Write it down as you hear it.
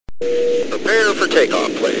Prepare for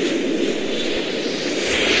takeoff, please.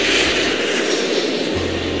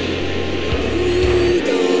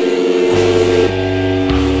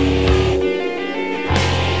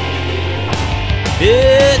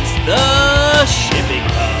 It's the Shipping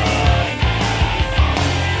Pod.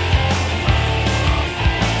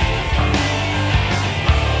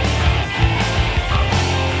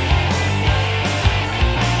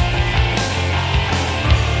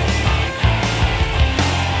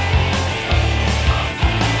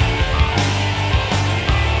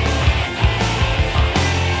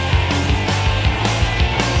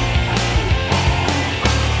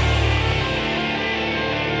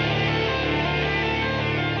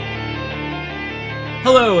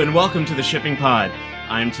 Hello and welcome to the Shipping Pod.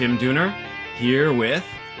 I'm Tim Dooner, here with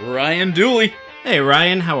Ryan Dooley. Hey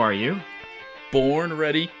Ryan, how are you? Born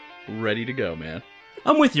ready to go, man.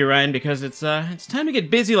 I'm with you, Ryan, because it's time to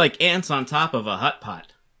get busy like ants on top of a hot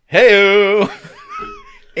pot. Heyo!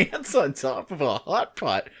 Ants on top of a hot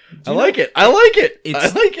pot. I like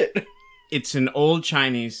it. It's an old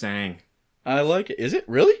Chinese saying. I like it. Is it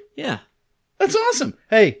really? Yeah. That's awesome.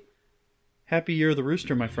 Hey, happy year of the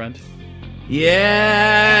rooster, my friend.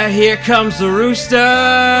 Yeah, here comes the rooster.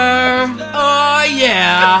 Oh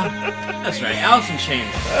yeah. That's right, Alice in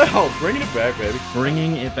Chains. Oh, bringing it back, baby.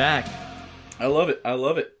 Bringing it back. I love it.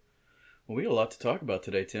 Well, we got a lot to talk about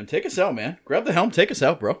today, Tim. Take us out, man. Grab the helm. Take us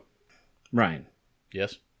out, bro. Ryan.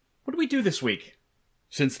 Yes? What did we do this week?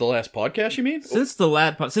 Since the last podcast, you mean? Since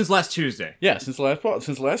last Tuesday. Yeah, since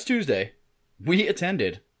last Tuesday, we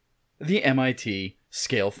attended the MIT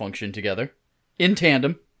scale function together, in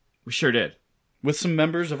tandem. We sure did. With some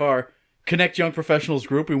members of our Connect Young Professionals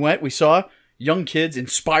group. We saw young kids,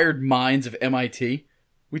 inspired minds of MIT.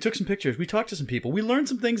 We took some pictures. We talked to some people. We learned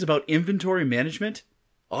some things about inventory management,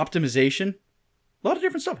 optimization, a lot of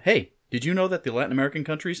different stuff. Hey, did you know that the Latin American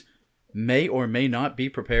countries may or may not be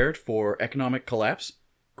prepared for economic collapse?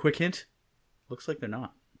 Quick hint, looks like they're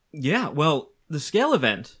not. Yeah, well, the scale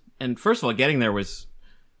event, and first of all, getting there was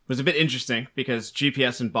a bit interesting because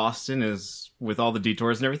GPS in Boston is, with all the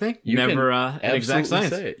detours and everything, never an exact science.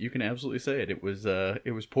 Say it. You can absolutely say it. It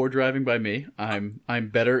was poor driving by me. I'm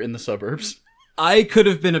better in the suburbs. I could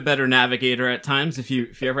have been a better navigator at times. If you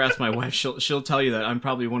ever ask my wife, she'll tell you that I'm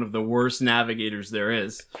probably one of the worst navigators there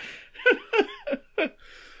is.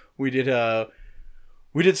 We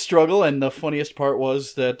did struggle, and the funniest part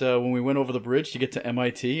was that when we went over the bridge to get to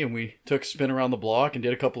MIT, and we took a spin around the block and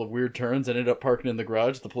did a couple of weird turns, and ended up parking in the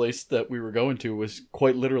garage. The place that we were going to was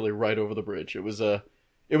quite literally right over the bridge. It was a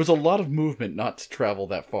lot of movement not to travel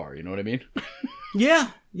that far. You know what I mean? Yeah.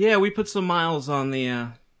 We put some miles on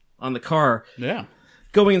the car. Yeah,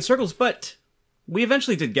 going in circles, but we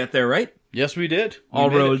eventually did get there, right? Yes, we did. All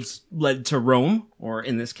roads led to Rome, or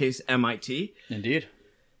in this case, MIT. Indeed.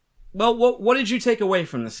 Well, what did you take away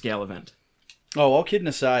from the scale event? Oh, all kidding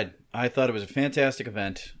aside, I thought it was a fantastic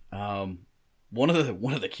event. One of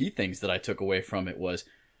the key things that I took away from it was,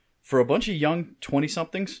 for a bunch of young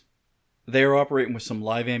 20-somethings, they are operating with some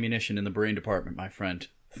live ammunition in the brain department, my friend.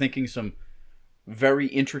 Thinking some very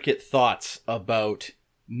intricate thoughts about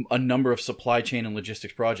a number of supply chain and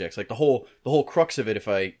logistics projects. Like the whole crux of it, if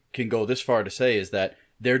I can go this far to say, is that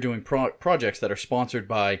they're doing projects that are sponsored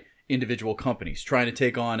by individual companies, trying to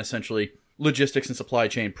take on essentially logistics and supply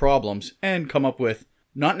chain problems and come up with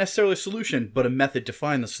not necessarily a solution, but a method to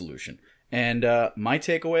find the solution. And my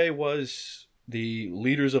takeaway was the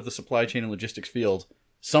leaders of the supply chain and logistics field,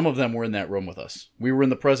 some of them were in that room with us. We were in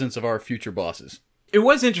the presence of our future bosses. It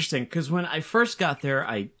was interesting because when I first got there,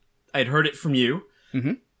 I'd heard it from you.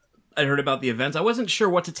 Mm-hmm. I'd heard about the events. I wasn't sure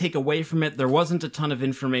what to take away from it. There wasn't a ton of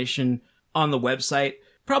information on the website.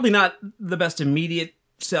 Probably not the best immediate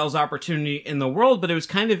sales opportunity in the world, but it was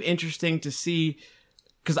kind of interesting to see,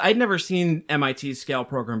 because I'd never seen MIT's scale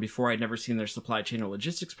program before. I'd never seen their supply chain or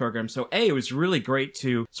logistics program. So it was really great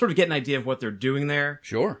to sort of get an idea of what they're doing there.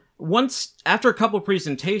 Sure. After a couple of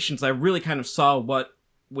presentations, I really kind of saw what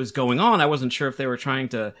was going on. I wasn't sure if they were trying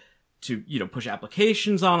to push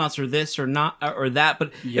applications on us or this or not or that,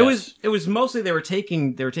 but yes. it was mostly they were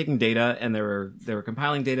taking data and they were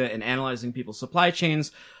compiling data and analyzing people's supply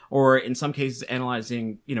chains, or in some cases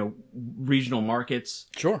analyzing, regional markets.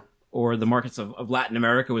 Sure. Or the markets of Latin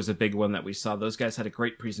America was a big one that we saw. Those guys had a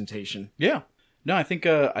great presentation. Yeah. No, I think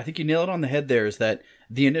you nail it on the head there, is that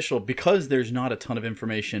the initial, because there's not a ton of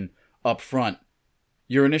information up front,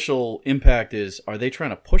 your initial impact is, are they trying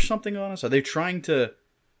to push something on us? Are they trying to,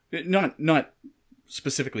 not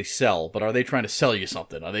specifically sell, but are they trying to sell you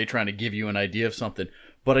something? Are they trying to give you an idea of something?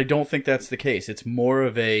 But I don't think that's the case. It's more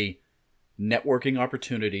of a networking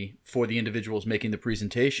opportunity for the individuals making the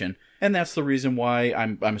presentation. And that's the reason why,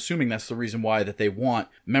 I'm assuming that's the reason why that they want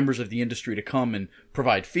members of the industry to come and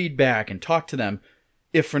provide feedback and talk to them.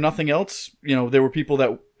 If for nothing else, there were people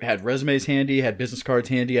that had resumes handy, had business cards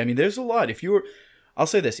handy. I mean, there's a lot. I'll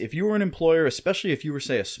say this, if you were an employer, especially if you were,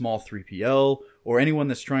 say, a small 3PL or anyone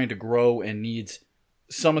that's trying to grow and needs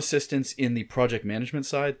some assistance in the project management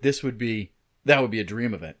side, that would be a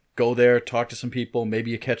dream event. Go there, talk to some people,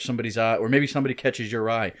 maybe you catch somebody's eye, or maybe somebody catches your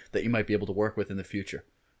eye that you might be able to work with in the future.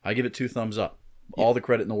 I give it 2 thumbs up. Yeah. All the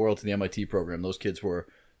credit in the world to the MIT program. Those kids were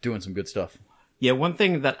doing some good stuff. Yeah, one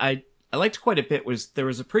thing that I liked quite a bit was there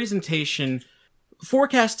was a presentation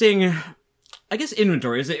forecasting, I guess,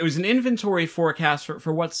 inventory. It was an inventory forecast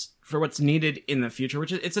for what's needed in the future,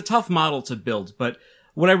 which it's a tough model to build. But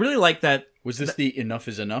what I really like that... Was this the enough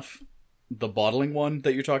is enough? The bottling one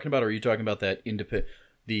that you're talking about? Or are you talking about that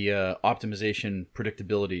the optimization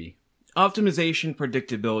predictability? Optimization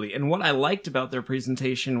predictability. And what I liked about their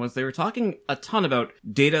presentation was they were talking a ton about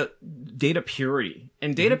data purity.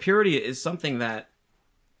 And data purity is something that,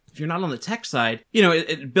 if you're not on the tech side,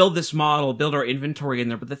 build this model, build our inventory in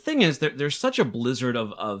there. But the thing is, there's such a blizzard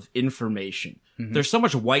of information. Mm-hmm. There's so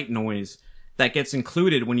much white noise that gets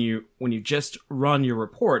included when you just run your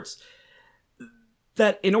reports,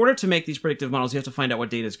 that in order to make these predictive models, you have to find out what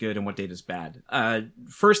data is good and what data is bad.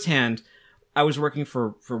 Firsthand, I was working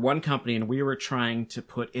for one company, and we were trying to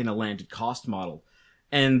put in a landed cost model.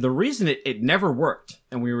 And the reason it never worked,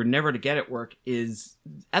 and we were never to get it work, is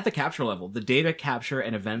at the capture level. The data capture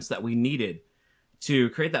and events that we needed to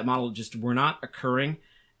create that model just were not occurring,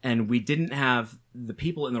 and we didn't have the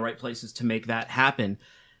people in the right places to make that happen.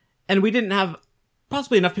 And we didn't have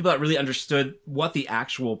possibly enough people that really understood what the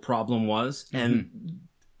actual problem was. Mm-hmm.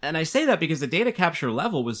 And I say that because the data capture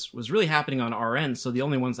level was really happening on our end, so the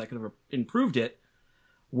only ones that could have improved it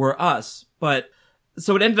were us.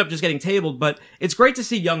 So it ended up just getting tabled, but it's great to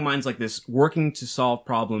see young minds like this working to solve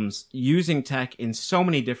problems using tech in so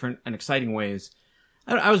many different and exciting ways.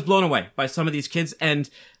 I was blown away by some of these kids, and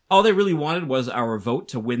all they really wanted was our vote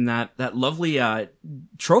to win that lovely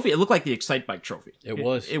trophy. It looked like the Excite Bike trophy. It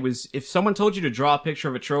was. It was. If someone told you to draw a picture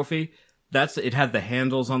of a trophy, it had the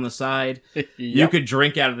handles on the side. Yep. You could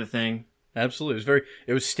drink out of the thing. Absolutely.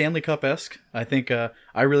 It was Stanley Cup-esque. I think,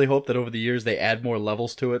 I really hope that over the years they add more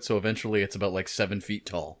levels to it, so eventually it's about 7 feet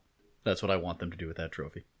tall. That's what I want them to do with that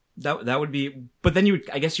trophy. That would be, but then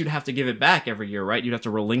I guess you'd have to give it back every year, right? You'd have to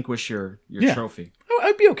relinquish your trophy.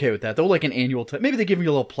 I'd be okay with that, though, an annual, maybe they give you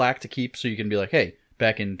a little plaque to keep so you can be like, hey,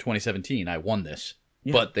 back in 2017, I won this.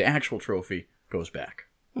 Yeah. But the actual trophy goes back.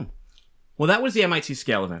 Well, that was the MIT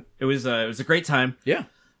Scale event. It was a great time. Yeah.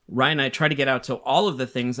 Ryan and I try to get out to all of the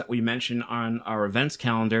things that we mentioned on our events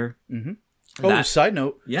calendar. Mm-hmm. Side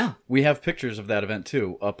note. Yeah. We have pictures of that event,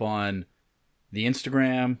 too, up on the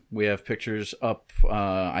Instagram. We have pictures up.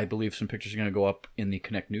 I believe some pictures are going to go up in the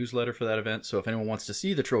Connect newsletter for that event. So if anyone wants to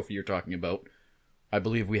see the trophy you're talking about, I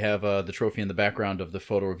believe we have the trophy in the background of the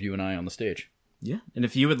photo of you and I on the stage. Yeah. And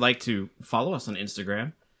if you would like to follow us on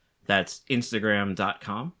Instagram, that's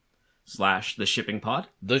instagram.com/theshippingpod.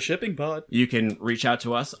 The Shipping Pod. You can reach out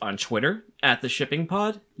to us on Twitter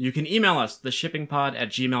 @theshippingpod. You can email us,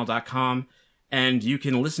 theshippingpod@gmail.com. And you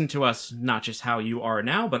can listen to us not just how you are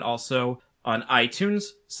now, but also on iTunes,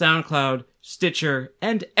 SoundCloud, Stitcher,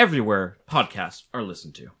 and everywhere podcasts are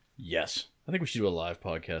listened to. Yes. I think we should do a live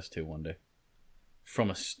podcast too one day.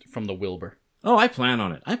 From the Wilbur. Oh, I plan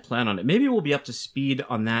on it. Maybe we'll be up to speed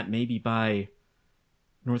on that maybe by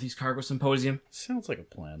Northeast Cargo Symposium. Sounds like a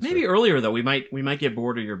plan. Maybe earlier though. We might get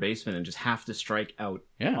bored of your basement and just have to strike out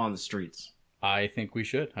on the streets. I think we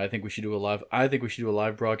should. I think we should do a live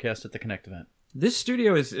broadcast at the Connect event. This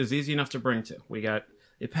studio is easy enough to bring to.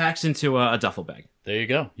 It packs into a duffel bag. There you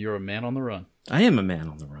go. You're a man on the run. I am a man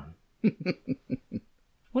on the run.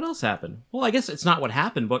 What else happened? Well, I guess it's not what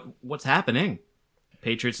happened, but what's happening.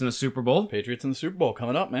 Patriots in the Super Bowl. Patriots in the Super Bowl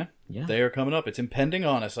coming up, man. Yeah, they are coming up. It's impending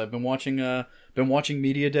on us. I've been watching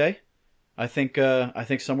Media Day. I think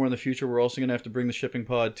somewhere in the future we're also going to have to bring the Shipping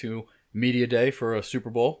Pod to Media Day for a Super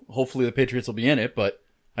Bowl. Hopefully the Patriots will be in it, but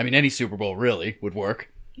I mean any Super Bowl really would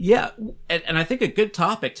work. Yeah, and I think a good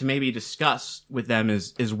topic to maybe discuss with them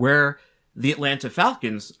is where the Atlanta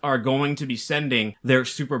Falcons are going to be sending their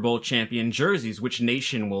Super Bowl champion jerseys. Which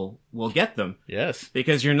nation will get them? Yes.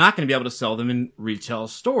 Because you're not going to be able to sell them in retail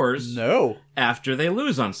stores. No. After they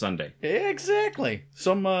lose on Sunday. Exactly.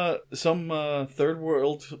 Some third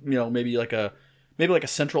world, maybe like a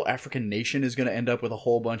Central African nation is going to end up with a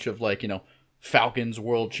whole bunch of Falcons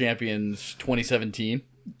World Champions 2017.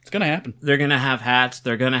 It's going to happen. They're going to have hats.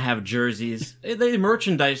 They're going to have jerseys. They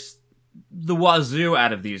merchandise the wazoo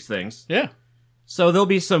out of these things. Yeah. So there'll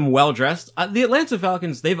be some well-dressed. The Atlanta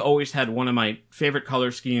Falcons, they've always had one of my favorite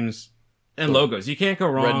color schemes and logos. You can't go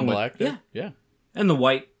wrong Red and with black there? Yeah. and the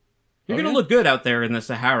white. You're Oh, going to yeah. look good out there in the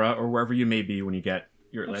Sahara or wherever you may be when you get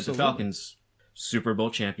your Atlanta Absolutely. Falcons Super Bowl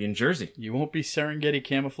champion jersey. You won't be Serengeti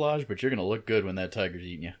camouflage, but you're going to look good when that tiger's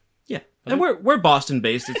eating you. Yeah, and we're Boston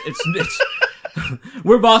based. It's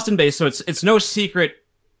we're Boston based, so it's no secret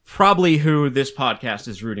probably who this podcast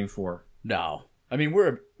is rooting for. No. I mean,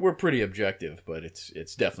 we're pretty objective, but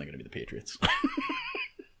it's definitely going to be the Patriots.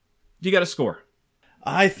 You got a score?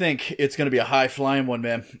 I think it's going to be a high-flying one,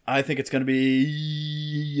 man. I think it's going to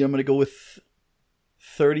be... I'm going to go with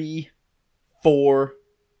 34-26.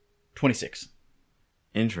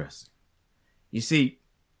 Interesting. You see,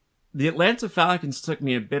 the Atlanta Falcons took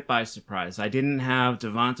me a bit by surprise. I didn't have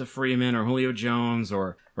Devonta Freeman or Julio Jones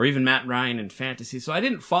or even Matt Ryan in fantasy, so I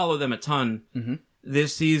didn't follow them a ton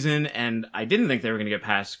this season, and I didn't think they were going to get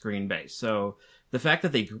past Green Bay. So the fact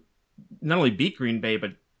that they not only beat Green Bay,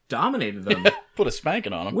 but dominated them Put a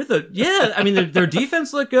spanking on them. with I mean, their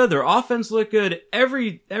defense looked good, their offense looked good,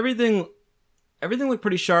 everything looked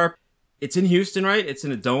pretty sharp. It's in Houston, right? It's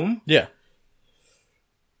in a dome. Yeah.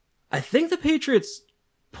 I think the Patriots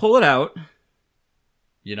pull it out.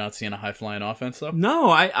 You're not seeing a high-flying offense, though?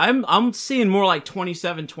 No, I'm seeing more like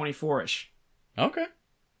 27-24-ish. Okay.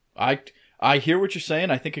 I hear what you're saying.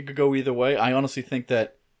 I think it could go either way. I honestly think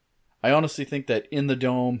that in the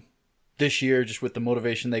dome this year, just with the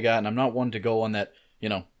motivation they got, and I'm not one to go on that,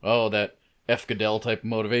 that F. Goodell type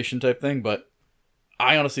motivation type thing, but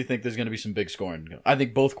I honestly think there's going to be some big scoring. I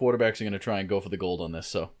think both quarterbacks are going to try and go for the gold on this,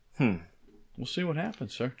 so we'll see what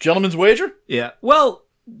happens, sir. Gentleman's wager? Yeah. Well,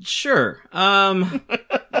 sure.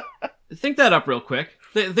 Think that up real quick.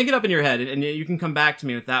 Think it up in your head, and you can come back to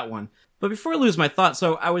me with that one. But before I lose my thought,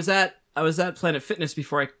 so I was at Planet Fitness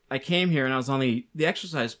before I came here, and I was on the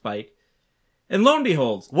exercise bike. And lo and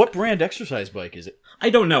behold, What brand exercise bike is it? I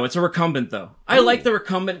don't know. It's a recumbent, though. I like the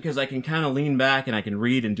recumbent because I can kind of lean back and I can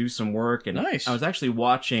read and do some work. And Nice. I was actually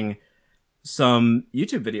watching some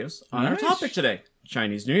YouTube videos on our Nice. topic today,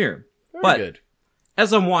 Chinese New Year. Very good.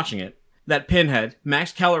 As I'm watching it, that pinhead,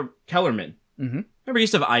 Max Kellerman. Mhm. Remember, he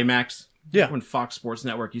used to have IMAX? Yeah. When Fox Sports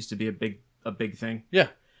Network used to be a big thing. Yeah.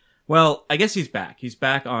 Well, I guess he's back. He's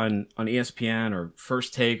back on ESPN or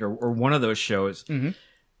First Take or one of those shows. Mhm.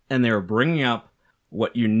 And they were bringing up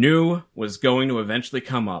what you knew was going to eventually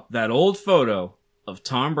come up. That old photo of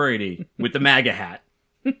Tom Brady with the MAGA hat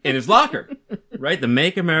in his locker. Right? The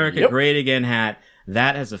Make America Great Again hat.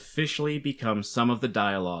 That has officially become some of the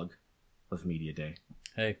dialogue of Media Day.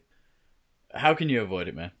 Hey, how can you avoid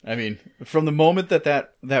it, man? I mean, from the moment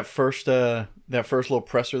that first little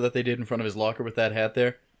presser that they did in front of his locker with that hat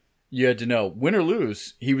there, you had to know, win or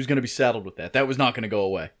lose, he was going to be saddled with that. That was not going to go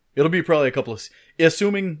away. It'll be probably a couple of...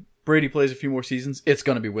 Assuming Brady plays a few more seasons, it's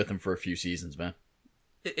going to be with him for a few seasons, man.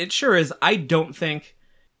 It sure is. I don't think...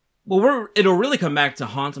 Well, it'll really come back to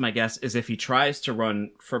haunt him, I guess, is if he tries to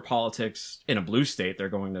run for politics in a blue state, they're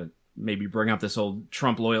going to maybe bring up this old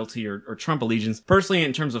Trump loyalty or Trump allegiance. Personally,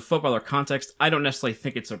 in terms of football or context, I don't necessarily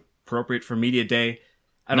think it's appropriate for Media Day.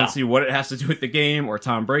 I don't see what it has to do with the game or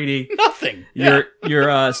Tom Brady. Nothing.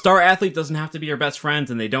 Your star athlete doesn't have to be your best friend,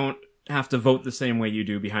 and they don't have to vote the same way you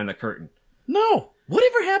do behind the curtain. No.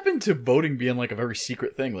 Whatever happened to voting being like a very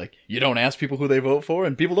secret thing? Like, you don't ask people who they vote for,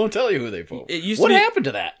 and people don't tell you who they vote for. What happened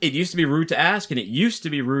to that? It used to be rude to ask, and it used to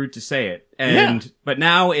be rude to say it. But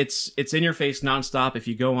now it's in your face nonstop. If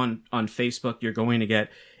you go on Facebook, you're going to get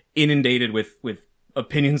inundated with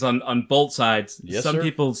opinions on both sides. Yes, Some sir.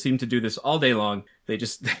 people seem to do this all day long. They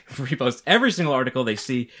just repost every single article they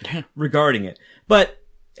see regarding it. But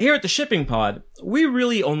here at the Shipping Pod, we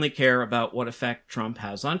really only care about what effect Trump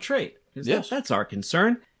has on trade. Yes. That's our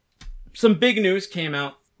concern. Some big news came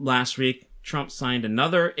out last week. Trump signed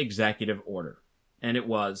another executive order. And it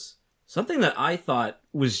was something that I thought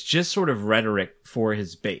was just sort of rhetoric for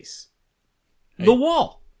his base. Hey. The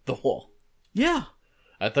wall. The wall. Yeah.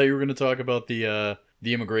 I thought you were going to talk about the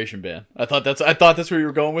immigration ban. I thought that's where you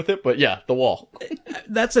were going with it, but yeah, the wall.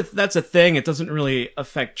 That's a thing. It doesn't really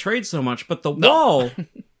affect trade so much, but the wall,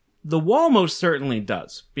 the wall most certainly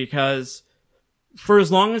does, because for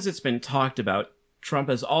as long as it's been talked about, Trump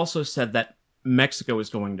has also said that Mexico is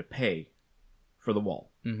going to pay for the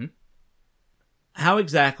wall. Mm-hmm. How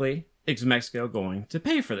exactly is Mexico going to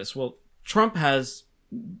pay for this? Well, Trump has,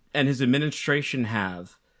 and his administration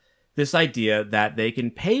have, this idea that they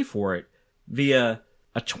can pay for it via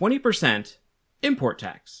a 20% import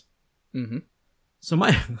tax. Mm-hmm. So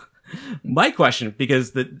my question,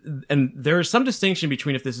 because and there is some distinction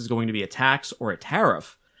between if this is going to be a tax or a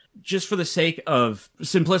tariff, just for the sake of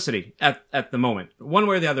simplicity at the moment, one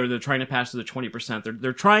way or the other, they're trying to pass to the 20%.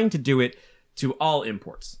 They're trying to do it to all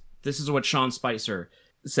imports. This is what Sean Spicer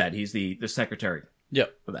said. He's the secretary.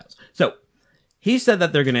 Yep. Of that. So he said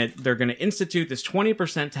that they're gonna institute this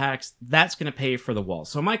 20% tax that's gonna pay for the wall.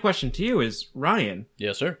 So my question to you is, Ryan.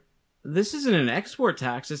 Yes, sir. This isn't an export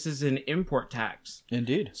tax. This is an import tax.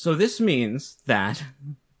 Indeed. So this means that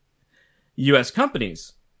U.S.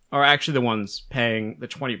 companies are actually the ones paying the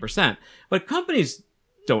 20%. But companies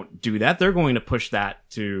don't do that. They're going to push that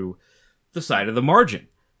to the side of the margin.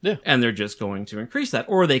 Yeah. And they're just going to increase that.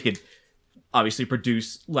 Or they could obviously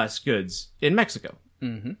produce less goods in Mexico.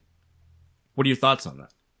 Mm-hmm. What are your thoughts on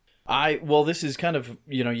that? Well, this is kind of,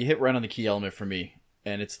 you hit right on the key element for me.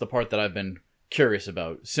 And it's the part that I've been curious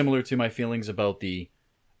about. Similar to my feelings about the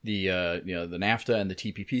NAFTA and the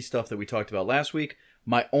TPP stuff that we talked about last week.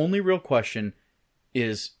 My only real question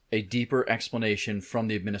is a deeper explanation from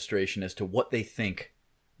the administration as to what they think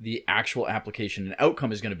the actual application and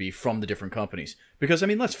outcome is going to be from the different companies. Because,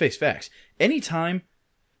 let's face facts. Anytime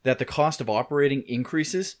that the cost of operating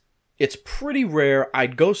increases, it's pretty rare,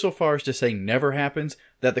 I'd go so far as to say never happens,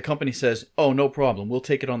 that the company says, oh, no problem, we'll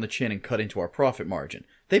take it on the chin and cut into our profit margin.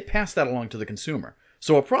 They pass that along to the consumer.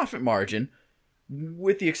 So a profit margin,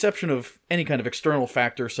 with the exception of any kind of external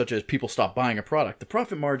factor such as people stop buying a product, the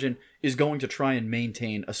profit margin is going to try and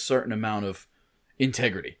maintain a certain amount of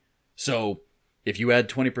integrity. So if you add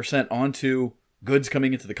 20% onto goods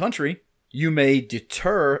coming into the country, you may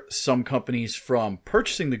deter some companies from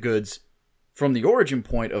purchasing the goods from the origin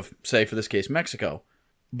point of, say, for this case, Mexico.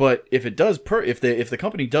 But if it does, if the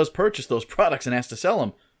company does purchase those products and has to sell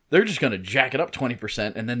them, they're just going to jack it up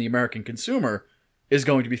 20%, and then the American consumer is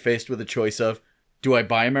going to be faced with a choice of, do I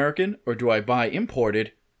buy American or do I buy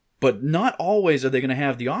imported? But not always are they going to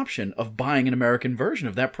have the option of buying an American version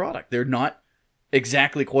of that product. They're not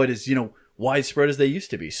exactly quite as, widespread as they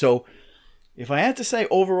used to be. So if I had to say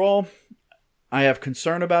overall, I have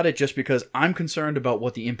concern about it just because I'm concerned about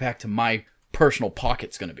what the impact to my personal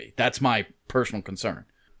pocket's going to be. That's my personal concern.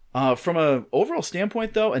 From an overall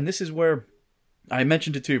standpoint, though, and this is where I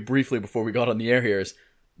mentioned it to you briefly before we got on the air here, is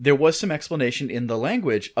there was some explanation in the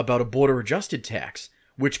language about a border-adjusted tax,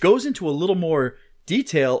 which goes into a little more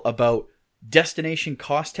detail about destination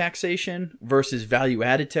cost taxation versus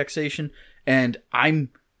value-added taxation, and I'm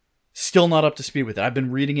still not up to speed with it. I've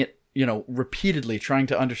been reading it, repeatedly trying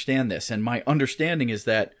to understand this, and my understanding is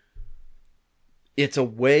that it's a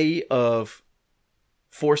way of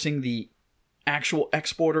forcing the actual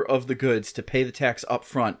exporter of the goods to pay the tax up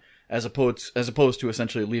front as opposed to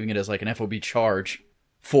essentially leaving it as like an FOB charge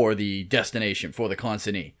for the destination, for the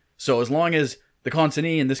consignee. So as long as the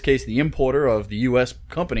consignee, in this case the importer of the U.S.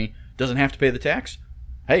 company, doesn't have to pay the tax,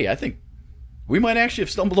 hey, I think we might actually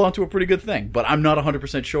have stumbled onto a pretty good thing. But I'm not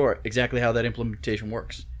 100% sure exactly how that implementation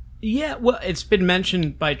works. Yeah, well, it's been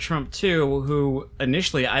mentioned by Trump, too, who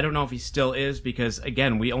initially, I don't know if he still is, because,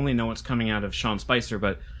 again, we only know what's coming out of Sean Spicer,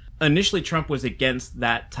 but initially Trump was against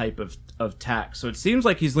that type of tax. So it seems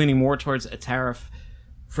like he's leaning more towards a tariff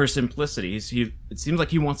for simplicity. It seems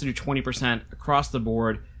like he wants to do 20% across the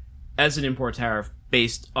board as an import tariff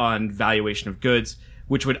based on valuation of goods,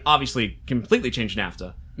 which would obviously completely change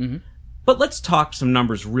NAFTA. Mm-hmm. But let's talk some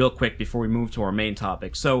numbers real quick before we move to our main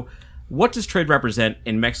topic. So what does trade represent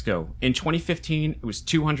in Mexico? In 2015, it was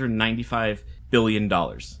 $295 billion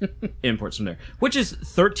imports from there, which is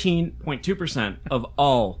 13.2% of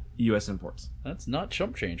all U.S. imports. That's not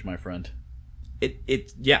chump change, my friend.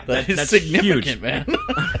 That's significant, huge. Man.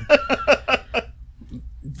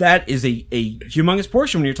 That is a humongous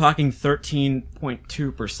portion when you're talking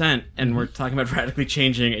 13.2%, and we're talking about radically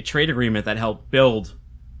changing a trade agreement that helped build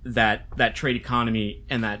that trade economy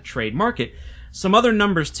and that trade market. Some other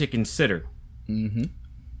numbers to consider. Mm-hmm.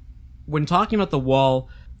 When talking about the wall,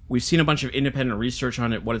 we've seen a bunch of independent research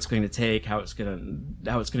on it, what it's going to take, how it's going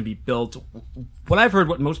to be built. What I've heard,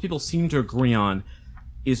 what most people seem to agree on,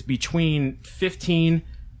 is between $15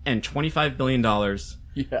 and $25 billion.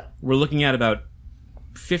 Yeah. We're looking at about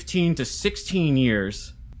 15 to 16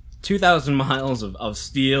 years, 2,000 miles of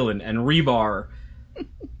steel and rebar.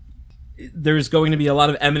 There's going to be a lot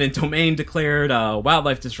of eminent domain declared,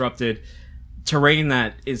 wildlife disrupted, terrain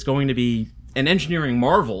that is going to be an engineering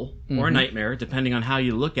marvel or a nightmare, depending on how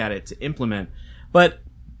you look at it, to implement. But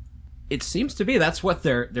it seems to be that's what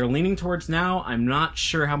they're leaning towards now. I'm not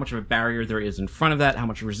sure how much of a barrier there is in front of that, how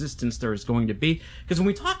much resistance there is going to be. Because when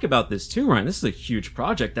we talk about this too, Ryan, this is a huge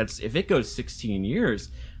project. If it goes 16 years,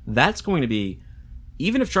 that's going to be,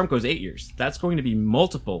 even if Trump goes 8 years, that's going to be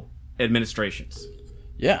multiple administrations.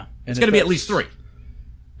 Yeah. It's going to be at least 3.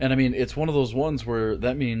 And I mean, it's one of those ones where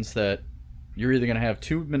that means that you're either going to have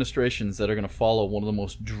two administrations that are going to follow one of the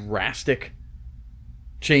most drastic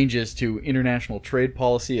changes to international trade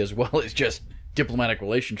policy as well as just diplomatic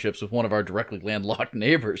relationships with one of our directly landlocked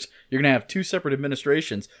neighbors. You're going to have two separate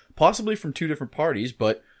administrations, possibly from two different parties,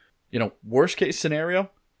 but, worst case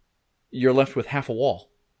scenario, you're left with half a wall.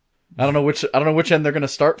 I don't know which end they're going to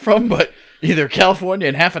start from, but either California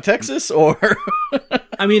and half of Texas, or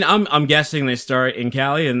I mean, I'm guessing they start in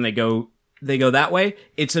Cali and they go that way.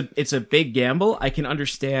 It's a big gamble. I can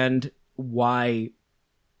understand why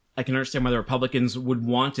the Republicans would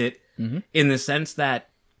want it, in the sense that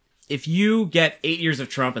if you get 8 years of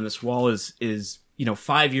Trump and this wall is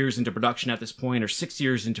 5 years into production at this point, or 6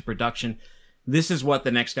 years into production, this is what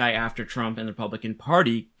the next guy after Trump and the Republican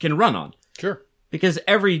Party can run on. Sure. Because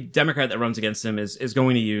every Democrat that runs against him is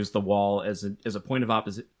going to use the wall as a point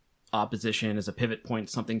of opposition, as a pivot point,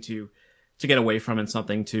 something to get away from, and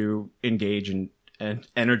something to engage and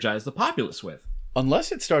energize the populace with.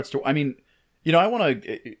 Unless it starts to, I want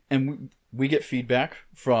to, and we get feedback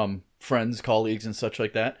from friends, colleagues, and such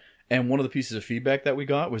like that. And one of the pieces of feedback that we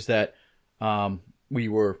got was that we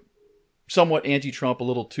were somewhat anti-Trump, a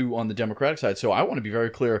little too on the Democratic side. So I want to be very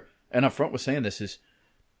clear and upfront with saying this is,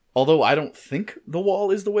 although I don't think the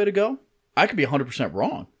wall is the way to go, I could be 100%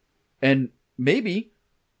 wrong. And maybe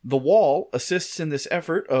the wall assists in this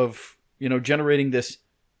effort of, generating this,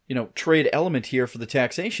 trade element here for the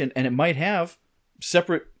taxation, and it might have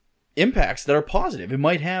separate impacts that are positive. It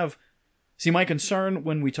might have, my concern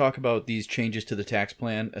when we talk about these changes to the tax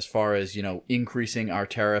plan, as far as, increasing our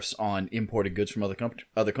tariffs on imported goods from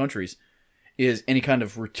other countries, is any kind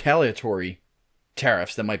of retaliatory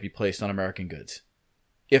tariffs that might be placed on American goods.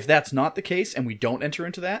 If that's not the case and we don't enter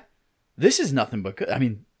into that, this is nothing but good.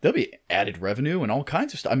 There'll be added revenue and all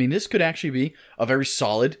kinds of stuff. This could actually be a very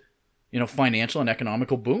solid, financial and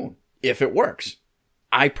economical boon if it works.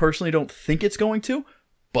 I personally don't think it's going to,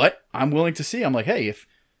 but I'm willing to see. I'm like, hey,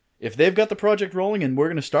 if they've got the project rolling and we're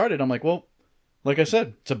going to start it, I'm like, well, like I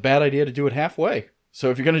said, it's a bad idea to do it halfway. So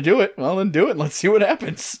if you're going to do it, well, then do it. Let's see what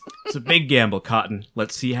happens. It's a big gamble, Cotton.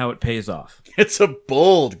 Let's see how it pays off. It's a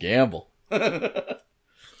bold gamble.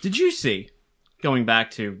 Did you see, going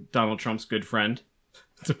back to Donald Trump's good friend,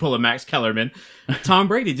 to pull a Max Kellerman, Tom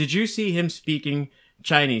Brady, did you see him speaking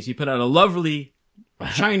Chinese? He put out a lovely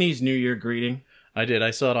Chinese New Year greeting. I did.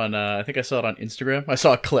 I saw it on, I think I saw it on Instagram. I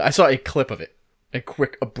saw a clip of it.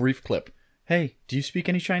 A brief clip. Hey, do you speak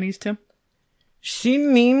any Chinese, Tim?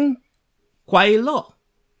 Xin Ning Kuai Lo.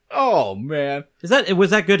 Oh, man. Was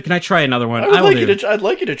that good? Can I try another one? I'd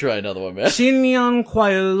like you to try another one, man. Xin Yang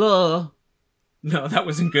Kuai Lo. No, that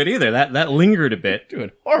wasn't good either. That lingered a bit.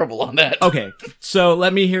 Doing horrible on that. Okay, so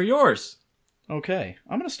let me hear yours. Okay,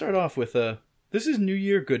 I'm going to start off with, this is New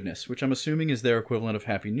Year goodness, which I'm assuming is their equivalent of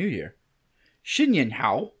Happy New Year. Xin Yin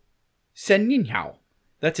Hao, Sen Yin Hao.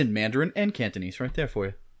 That's in Mandarin and Cantonese right there for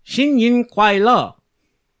you. Xin Yin Kuai Le.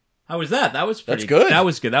 How was that? That was pretty good. That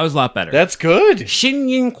was good. That was a lot better. That's good. Xin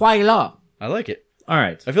Yin Kuai Le. I like it. All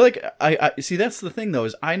right. I feel like, I see, that's the thing, though,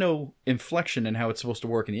 is I know inflection and how it's supposed to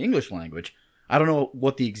work in the English language. I don't know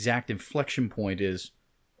what the exact inflection point is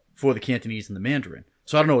for the Cantonese and the Mandarin.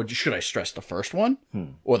 So I don't know, should I stress the first one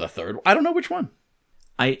or the third? I don't know which one.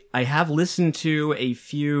 I have listened to a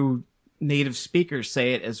few native speakers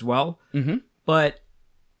say it as well, but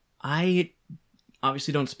I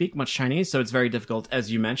obviously don't speak much Chinese, so it's very difficult,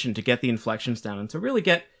 as you mentioned, to get the inflections down and to really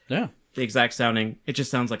get the exact sounding. It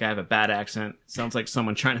just sounds like I have a bad accent. It sounds like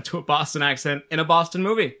someone trying to do a Boston accent in a Boston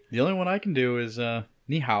movie. The only one I can do is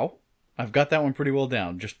Ni Hao. I've got that one pretty well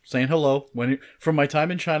down. Just saying hello. From my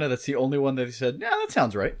time in China, that's the only one that he said, yeah, that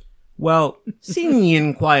sounds right. Well, Xin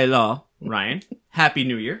Yin Kuai Le, Ryan. Happy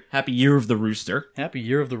New Year. Happy Year of the Rooster. Happy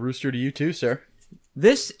Year of the Rooster to you too, sir.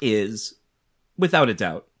 This is, without a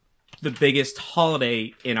doubt, the biggest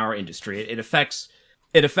holiday in our industry. It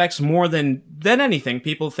affects more than anything.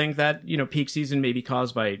 People think that, peak season may be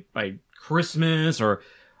caused by Christmas or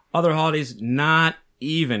other holidays. Not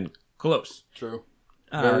even close. True.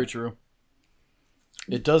 Very true.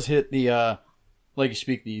 It does hit the, like you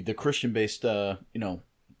speak, the Christian-based, I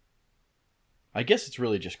guess it's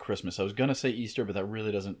really just Christmas. I was going to say Easter, but that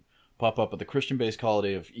really doesn't pop up. But the Christian-based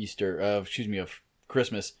holiday of of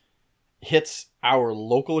Christmas hits our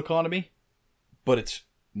local economy, but it's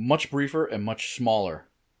much briefer and much smaller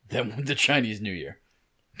than the Chinese New Year.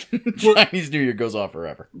 Chinese New Year goes on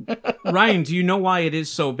forever. Ryan, do you know why it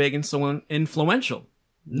is so big and so influential?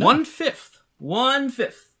 No.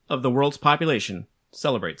 1/5 of the world's population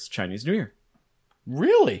celebrates Chinese New Year.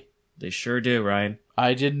 Really? They sure do, Ryan.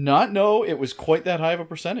 I did not know it was quite that high of a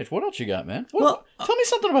percentage. What else you got, man? Well, tell me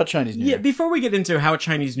something about Chinese New Yeah, Year. before we get into how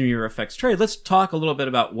Chinese New Year affects trade, let's talk a little bit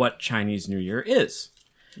about what Chinese New Year is.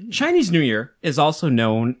 Chinese New Year is also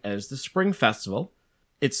known as the Spring Festival.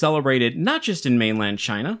 It's celebrated not just in mainland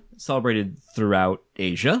China, it's celebrated throughout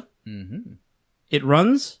Asia. Mm-hmm. It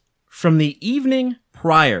runs from the evening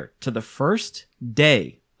prior to the first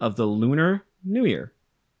day of the Lunar New Year.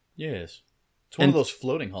 Yes. It's one of those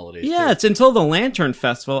floating holidays. Yeah, too. it's until the Lantern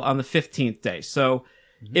Festival on the 15th day. So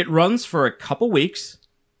it runs for a couple weeks.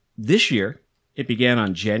 This year, it began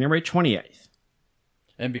on January 28th.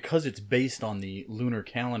 And because it's based on the lunar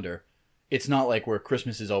calendar, it's not like where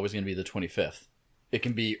Christmas is always going to be the 25th. It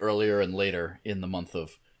can be earlier and later in the month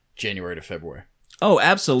of January to February. Oh,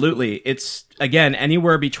 absolutely. It's, again,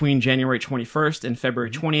 anywhere between January 21st and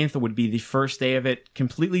February 20th would be the first day of it,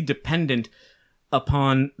 completely dependent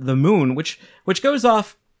upon the moon, which goes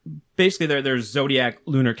off, basically, their zodiac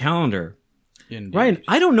lunar calendar. Indeed. Ryan,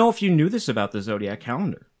 I don't know if you knew this about the zodiac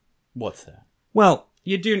calendar. What's that? Well,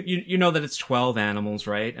 you know that it's 12 animals,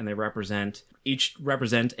 right? And they each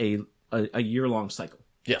represent a year-long cycle,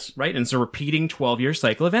 Yes. right? And it's a repeating 12-year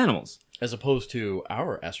cycle of animals. As opposed to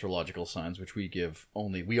our astrological signs, which we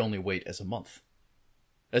only wait as a month.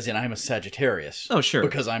 As in, I'm a Sagittarius. Oh, sure.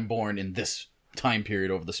 Because I'm born in this time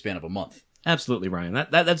period over the span of a month. Absolutely, Ryan.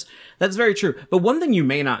 That's very true. But one thing you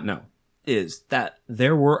may not know is that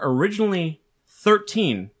there were originally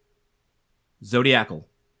 13 zodiacal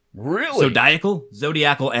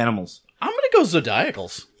animals. I'm going to go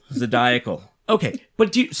zodiacals. Zodiacal. Okay,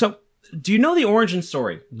 but do you know the origin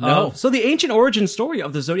story? No. So the ancient origin story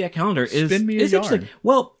of the zodiac calendar is interesting. yarn.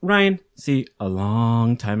 Well, Ryan, see, a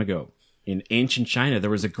long time ago in ancient China, there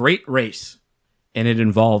was a great race, and it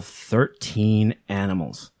involved 13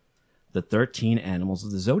 animals. The 13 animals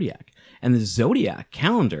of the zodiac. And the zodiac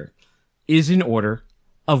calendar is in order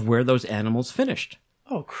of where those animals finished.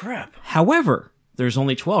 Oh, crap. However, there's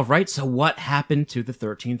only 12, right? So what happened to the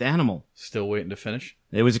 13th animal? Still waiting to finish?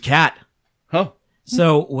 It was a cat. Huh.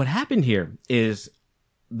 So what happened here is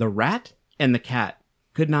the rat and the cat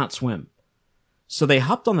could not swim. So they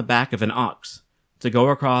hopped on the back of an ox to go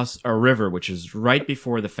across a river, which is right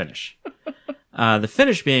before the finish. The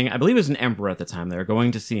finish being, I believe it was an emperor at the time. They were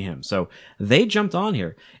going to see him. So they jumped on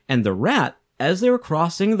here. And the rat, as they were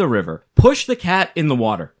crossing the river, pushed the cat in the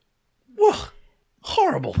water. Whoa.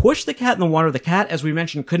 Horrible. Pushed the cat in the water. The cat, as we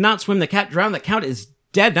mentioned, could not swim. The cat drowned. The cat is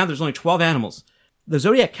dead. Now there's only 12 animals. The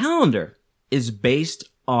zodiac calendar is based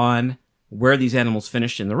on where these animals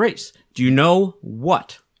finished in the race. Do you know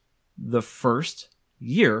what the first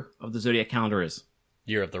year of the zodiac calendar is?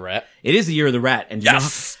 Year of the rat. It is the year of the rat. And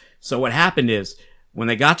Yes! So what happened is, when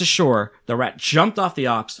they got to shore, the rat jumped off the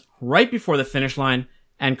ox right before the finish line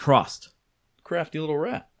and crossed. Crafty little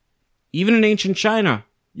rat. Even in ancient China,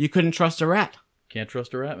 you couldn't trust a rat. Can't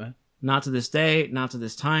trust a rat, man. Not to this day, not to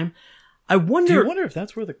this time. I wonder... Do you wonder if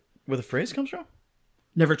that's where the phrase comes from?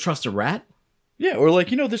 Never trust a rat? Yeah, or like,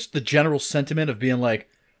 the general sentiment of being like,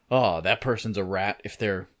 oh, that person's a rat if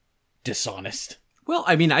they're dishonest. Well,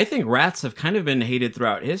 I mean, I think rats have kind of been hated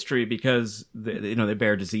throughout history because, they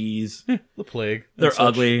bear disease. The plague. They're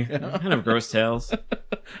ugly. Kind of gross tails.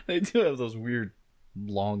 They do have those weird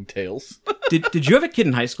long tails. Did you have a kid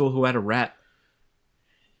in high school who had a rat?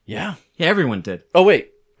 Yeah. Yeah, everyone did. Oh,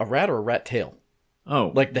 wait. A rat or a rat tail?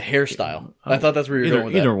 Oh. Like the hairstyle. I thought that's where you were going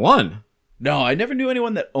with that. Either one. No, I never knew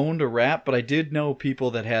anyone that owned a rat, but I did know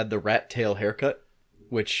people that had the rat tail haircut,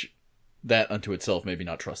 which that unto itself made me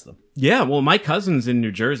not trust them. Yeah, well, my cousins in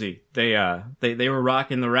New Jersey, they were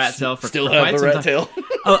rocking the rat tail for Still for have quite the some rat time. tail.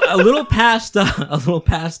 a little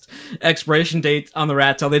past expiration date on the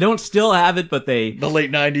rat tail. They don't still have it, but The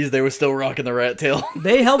late 90s, they were still rocking the rat tail.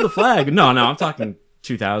 they held the flag. No, I'm talking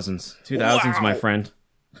 2000s. 2000s, Wow. my friend.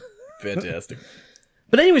 Fantastic.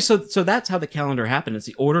 But anyway, so that's how the calendar happened. It's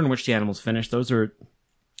the order in which the animals finished. Those are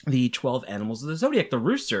the 12 animals of the zodiac. The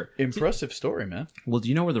rooster. Impressive story, man. Well, do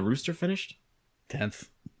you know where the rooster finished? 10th.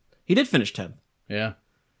 He did finish 10th. Yeah.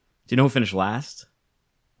 Do you know who finished last?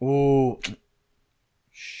 Ooh.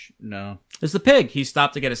 No. It's the pig. He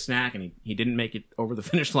stopped to get a snack, and he didn't make it over the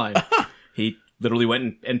finish line. He literally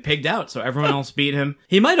went and pigged out, so everyone else beat him.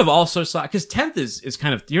 He might have also saw, because 10th is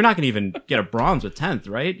kind of, you're not going to even get a bronze with 10th,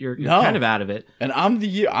 right? You're No. kind of out of it. And I am the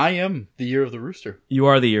year of the rooster. You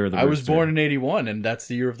are the year of the rooster. I was born in 81, and that's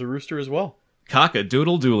the year of the rooster as well.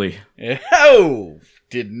 Cock-a-doodle-dooly. Oh!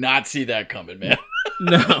 Did not see that coming, man.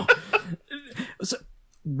 No. So,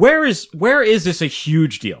 where is this a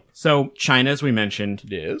huge deal? So, China, as we mentioned,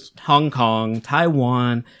 It is. Hong Kong,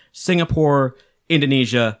 Taiwan, Singapore,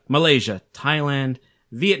 Indonesia, Malaysia, Thailand,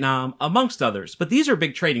 Vietnam, amongst others. But these are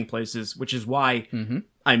big trading places, which is why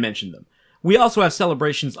I mentioned them. We also have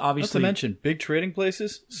celebrations, obviously. Not to mention, big trading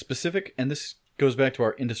places, specific, and this goes back to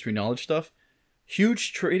our industry knowledge stuff.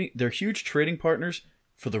 They're huge trading partners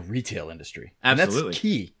for the retail industry. Absolutely. And that's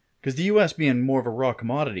key, because the U.S. being more of a raw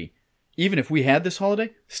commodity, even if we had this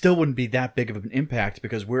holiday, still wouldn't be that big of an impact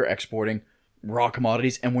because we're exporting raw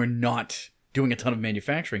commodities and we're not doing a ton of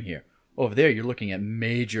manufacturing here. Over there, you're looking at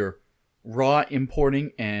major raw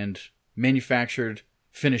importing and manufactured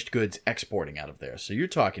finished goods exporting out of there. So you're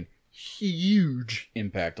talking huge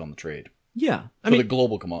impact on the trade. Yeah. For the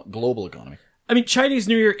global economy. I mean, Chinese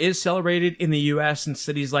New Year is celebrated in the U.S. in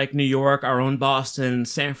cities like New York, our own Boston,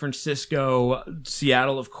 San Francisco,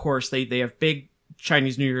 Seattle, of course. They have big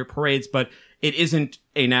Chinese New Year parades, but it isn't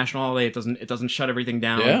a national holiday. It doesn't shut everything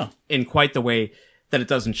down in quite the way that it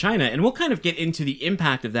does in China. And we'll kind of get into the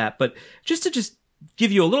impact of that. But just to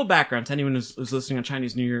give you a little background to anyone who's listening on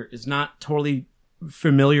Chinese New Year is not totally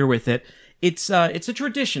familiar with it. It's a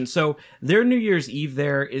tradition. So their New Year's Eve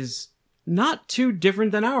there is not too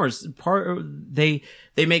different than ours. They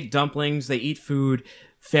make dumplings, they eat food,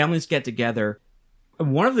 families get together.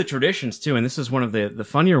 One of the traditions too, and this is one of the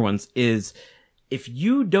funnier ones, is if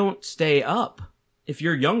you don't stay up, if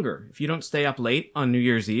you're younger, if you don't stay up late on New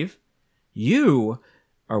Year's Eve, you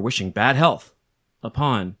are wishing bad health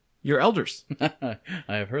upon your elders. I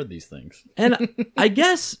have heard these things. And I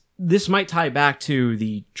guess this might tie back to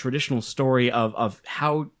the traditional story of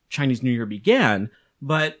how Chinese New Year began,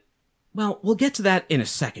 but, well, we'll get to that in a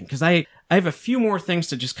second, because I have a few more things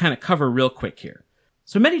to just kind of cover real quick here.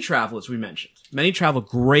 So many travel, as we mentioned. Many travel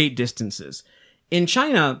great distances. In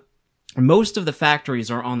China, most of the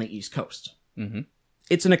factories are on the East Coast. Mm-hmm.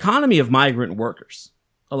 It's an economy of migrant workers.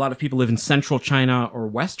 A lot of people live in central China or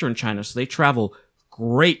western China, so they travel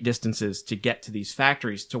great distances to get to these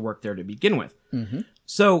factories to work there to begin with. Mm-hmm.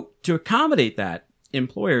 So to accommodate that,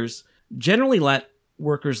 employers generally let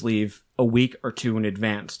workers leave a week or two in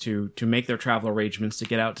advance to make their travel arrangements to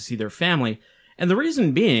get out to see their family. And the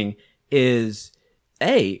reason being is,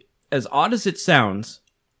 as odd as it sounds,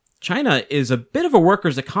 China is a bit of a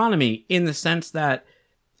workers' economy in the sense that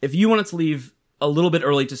if you wanted to leave a little bit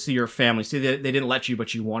early to see your family, see they didn't let you,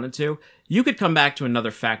 but you wanted to, you could come back to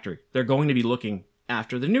another factory. They're going to be looking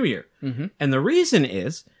after the new year. Mm-hmm. And the reason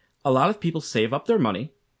is a lot of people save up their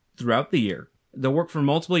money throughout the year. They'll work for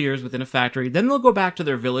multiple years within a factory. Then they'll go back to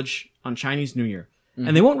their village on Chinese New Year. Mm-hmm.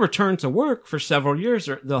 And they won't return to work for several years.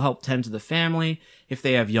 Or they'll help tend to the family. If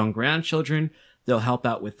they have young grandchildren, they'll help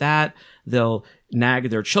out with that. They'll nag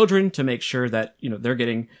their children to make sure that,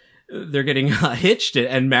 they're getting hitched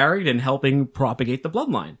and married and helping propagate the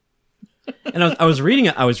bloodline. And I was reading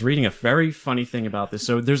a very funny thing about this.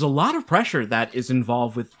 So there's a lot of pressure that is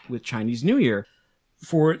involved with Chinese New Year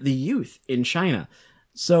for the youth in China.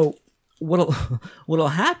 So what'll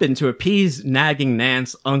happen to appease nagging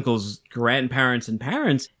aunts, uncles, grandparents, and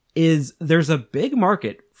parents is there's a big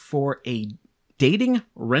market for a dating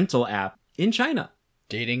rental app in China.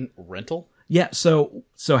 Dating rental? Yeah, so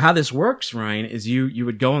how this works, Ryan, is you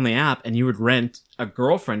would go on the app and you would rent a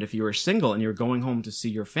girlfriend if you were single and you're going home to see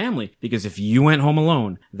your family. Because if you went home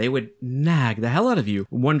alone, they would nag the hell out of you,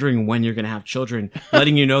 wondering when you're going to have children,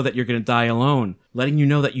 letting you know that you're going to die alone, letting you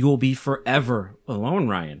know that you will be forever alone,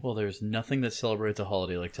 Ryan. Well, there's nothing that celebrates a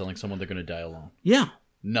holiday like telling someone they're going to die alone. Yeah.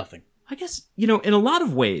 Nothing. I guess, in a lot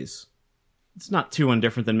of ways, it's not too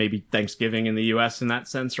undifferent than maybe Thanksgiving in the U.S. in that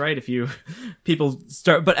sense, right? People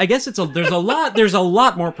start, but I guess there's a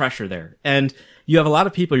lot more pressure there. And you have a lot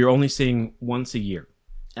of people you're only seeing once a year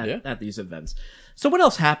at these events. So what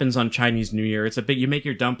else happens on Chinese New Year? You make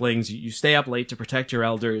your dumplings, you stay up late to protect your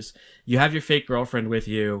elders, you have your fake girlfriend with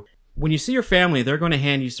you. When you see your family, they're going to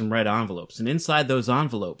hand you some red envelopes, and inside those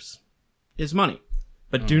envelopes is money.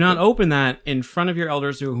 But do not open that in front of your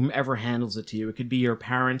elders or whomever handles it to you. It could be your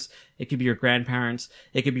parents. It could be your grandparents.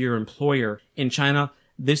 It could be your employer. In China,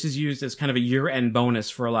 this is used as kind of a year-end bonus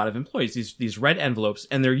for a lot of employees, these red envelopes.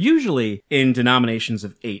 And they're usually in denominations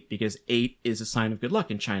of 8 because 8 is a sign of good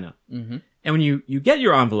luck in China. Mm-hmm. And when you get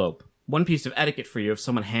your envelope, one piece of etiquette for you if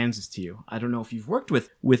someone hands this to you. I don't know if you've worked with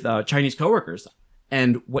Chinese coworkers.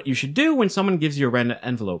 And what you should do when someone gives you a red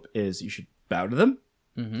envelope is you should bow to them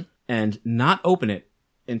and not open it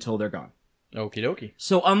until they're gone. Okie dokie.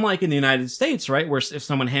 So unlike in the United States, right, where if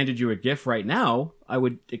someone handed you a gift right now, I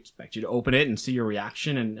would expect you to open it and see your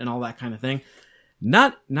reaction and all that kind of thing.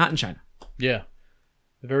 Not in China. Yeah.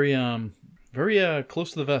 Very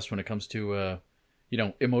close to the vest when it comes to,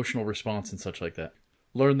 emotional response and such like that.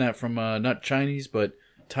 Learned that from not Chinese, but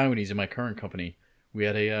Taiwanese in my current company. We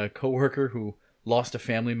had a coworker who lost a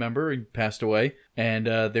family member and passed away. And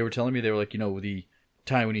they were telling me, they were like, the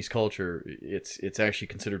Taiwanese culture, it's actually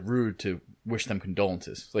considered rude to wish them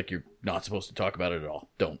condolences. Like, you're not supposed to talk about it at all.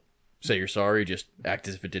 Don't say you're sorry, just act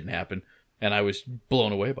as if it didn't happen. And I was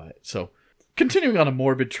blown away by it. So, continuing on a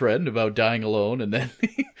morbid trend about dying alone and then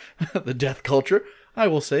the death culture, I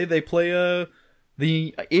will say they play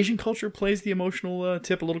the Asian culture plays the emotional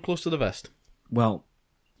tip a little close to the vest. Well,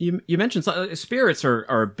 you mentioned spirits are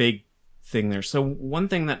a big thing there. So one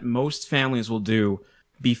thing that most families will do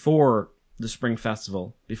before the Spring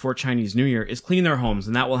Festival, before Chinese New Year, is clean their homes,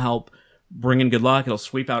 and that will help bring in good luck. It'll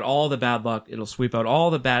sweep out all the bad luck. It'll sweep out all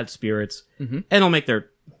the bad spirits, and it'll make their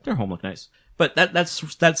home look nice. But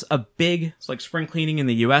that's a big, it's like spring cleaning in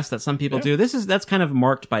the U.S. that some people do. That's kind of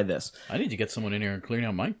marked by this. I need to get someone in here and clean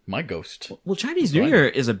out my ghost. Well, Chinese New Year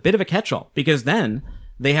is a bit of a catch-all, because then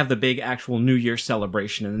they have the big actual New Year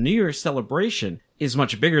celebration, and the New Year celebration is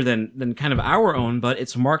much bigger than kind of our own, but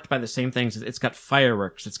it's marked by the same things. It's got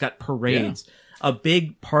fireworks, it's got parades. Yeah. A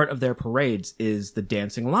big part of their parades is the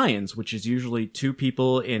dancing lions, which is usually two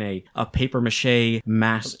people in a papier-mâché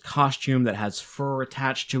mask costume that has fur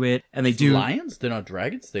attached to it, and they do lions. They're not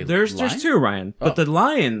dragons. There's two, Ryan, but the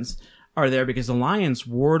lions are there because the lions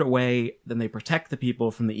ward away, then they protect the people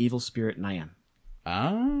from the evil spirit Nian.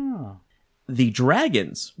 Ah. The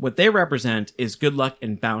dragons, what they represent is good luck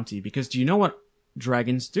and bounty, because do you know what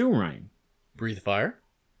dragons do, Ryan? Breathe fire?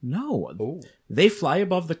 No. Oh. They fly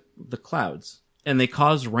above the clouds, and they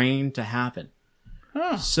cause rain to happen.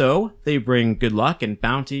 Huh. So they bring good luck and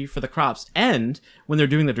bounty for the crops. And when they're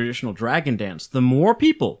doing the traditional dragon dance, the more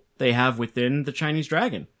people they have within the Chinese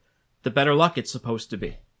dragon, the better luck it's supposed to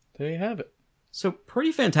be. There you have it. So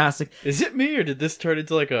pretty fantastic. Is it me, or did this turn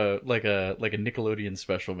into like a Nickelodeon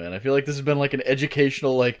special, man? I feel like this has been like an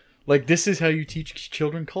educational, like this is how you teach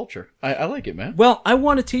children culture. I like it, man. Well, I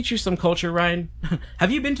want to teach you some culture, Ryan.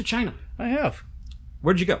 Have you been to China? I have.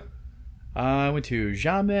 Where'd you go? I went to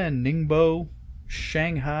Xiamen, Ningbo,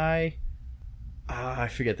 Shanghai. I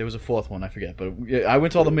forget. There was a fourth one. I forget. But I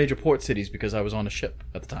went to all the major port cities because I was on a ship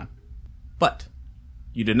at the time. But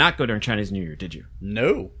you did not go during Chinese New Year, did you?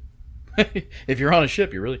 No. If you're on a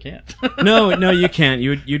ship, you really can't. No, you can't.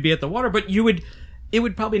 You'd be at the water, but it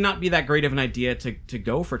would probably not be that great of an idea to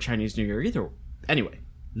go for Chinese New Year either. Anyway.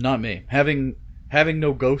 Not me. Having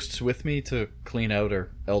no ghosts with me to clean out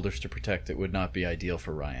or elders to protect, it would not be ideal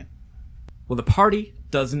for Ryan. Well, the party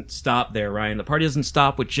doesn't stop there, Ryan. The party doesn't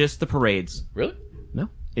stop with just the parades. Really? No.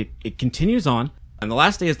 It continues on. And the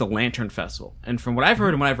last day is the Lantern Festival. And from what I've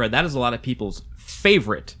heard and what I've read, that is a lot of people's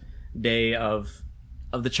favorite day of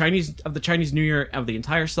the Chinese New Year, of the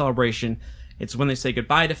entire celebration. It's when they say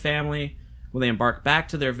goodbye to family, when they embark back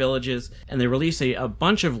to their villages, and they release a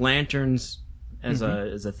bunch of lanterns as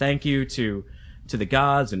a thank you to the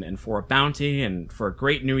gods and for a bounty and for a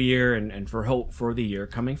great new year and for hope for the year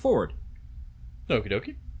coming forward. Okie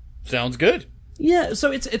dokie. Sounds good. Yeah,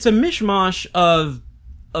 so it's a mishmash of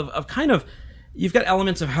kind of, you've got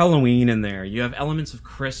elements of Halloween in there. You have elements of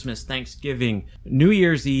Christmas, Thanksgiving, New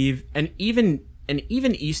Year's Eve, and even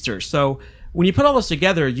Easter. So when you put all this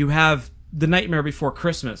together, you have the Nightmare Before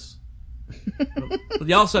Christmas.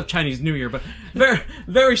 You also have Chinese New Year, but very,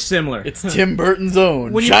 very similar. It's Tim Burton's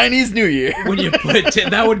own Chinese New Year. When you put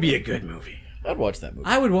that would be a good movie. I'd watch that movie.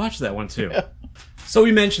 I would watch that one too. Yeah. So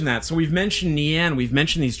we mentioned that. So we've mentioned Nian, we've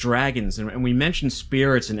mentioned these dragons, and we mentioned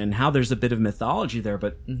spirits and how there's a bit of mythology there.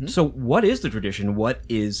 But so what is the tradition? What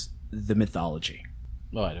is the mythology?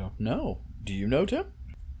 Oh, I don't know. Do you know, Tim?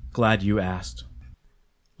 Glad you asked.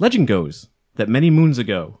 Legend goes that many moons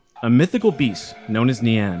ago, a mythical beast known as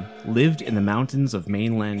Nian lived in the mountains of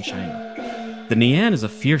mainland China. The Nian is a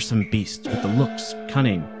fearsome beast with the looks,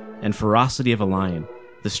 cunning, and ferocity of a lion,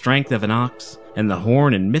 the strength of an ox, and the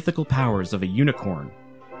horn and mythical powers of a unicorn.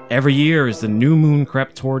 Every year as the new moon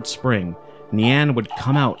crept towards spring, Nian would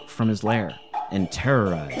come out from his lair and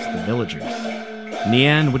terrorize the villagers.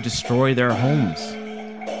 Nian would destroy their homes.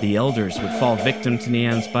 The elders would fall victim to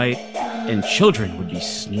Nian's bite, and children would be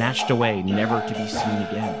snatched away, never to be seen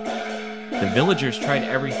again. The villagers tried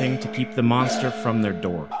everything to keep the monster from their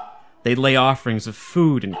door. They'd lay offerings of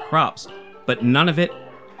food and crops, but none of it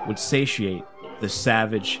would satiate the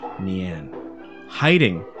savage Nian.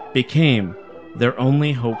 Hiding became their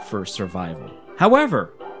only hope for survival.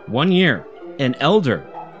 However, one year, an elder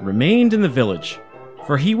remained in the village,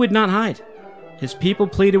 for he would not hide. His people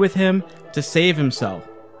pleaded with him to save himself,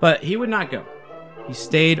 but he would not go. He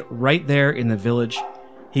stayed right there in the village.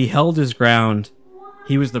 He held his ground.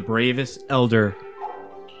 He was the bravest elder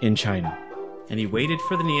in China, and he waited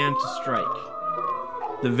for the Nian to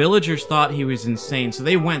strike. The villagers thought he was insane, so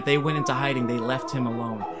they went into hiding. They left him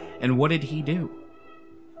alone. And what did he do?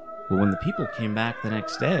 Well, when the people came back the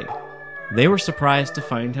next day, they were surprised to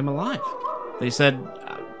find him alive. They said,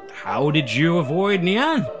 "How did you avoid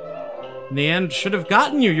Nian? Nian should have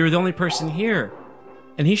gotten you. You're the only person here."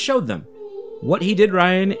 And he showed them. What he did,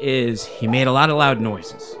 Ryan, is he made a lot of loud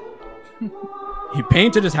noises. He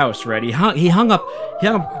painted his house red. He hung up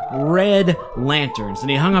red lanterns, and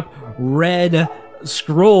he hung up red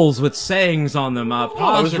scrolls with sayings on them. I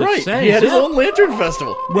was right. Sayings. He had his own lantern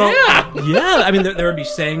festival. Well, yeah. I mean, there would be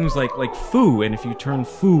sayings like "foo," and if you turn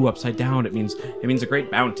 "foo" upside down, it means a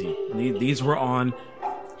great bounty. And these were on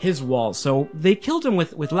his walls. So they killed him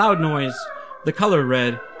with loud noise, the color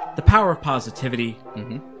red, the power of positivity,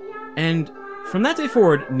 and from that day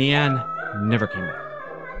forward, Nian never came back.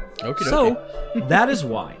 Okay. So that is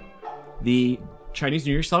why the Chinese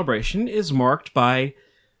New Year celebration is marked by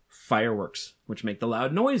fireworks, which make the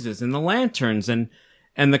loud noises, and the lanterns, and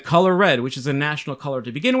the color red, which is a national color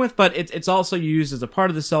to begin with, but it's also used as a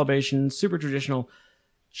part of the celebration, super traditional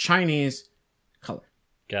Chinese color.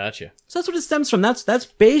 Gotcha. So that's what it stems from. That's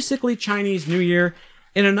basically Chinese New Year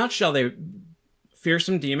in a nutshell. They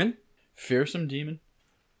fearsome demon,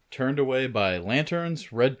 turned away by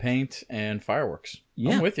lanterns, red paint, and fireworks.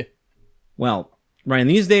 Yeah. I'm with you. Well, Ryan,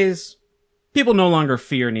 these days people no longer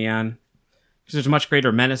fear Nian. There's much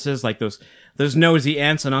greater menaces like those nosy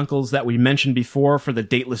aunts and uncles that we mentioned before for the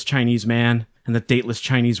dateless Chinese man and the dateless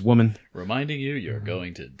Chinese woman. Reminding you, you're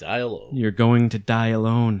going to die alone. You're going to die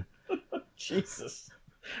alone. Jesus.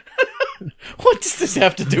 What does this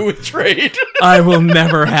have to do with trade? I will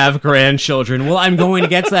never have grandchildren. Well, I'm going to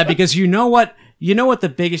get to that because you know what? You know what the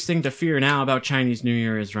biggest thing to fear now about Chinese New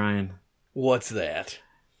Year is, Ryan? What's that?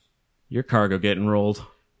 Your cargo getting rolled.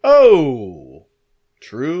 Oh,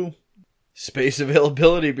 true. Space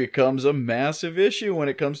availability becomes a massive issue when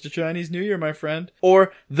it comes to Chinese New Year, my friend.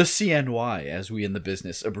 Or the CNY, as we in the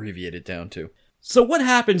business abbreviate it down to. So what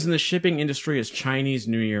happens in the shipping industry as Chinese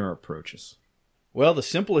New Year approaches? Well, the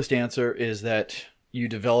simplest answer is that you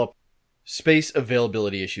develop space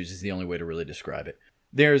availability issues is the only way to really describe it.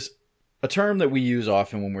 There's a term that we use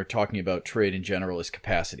often when we're talking about trade in general is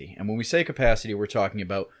capacity. And when we say capacity, we're talking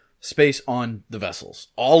about space on the vessels.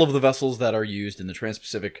 All of the vessels that are used in the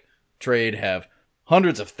Trans-Pacific trade have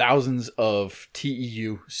hundreds of thousands of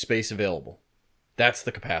TEU space available. That's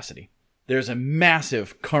the capacity. There's a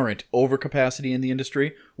massive current overcapacity in the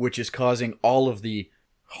industry, which is causing all of the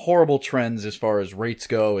horrible trends as far as rates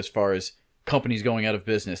go, as far as companies going out of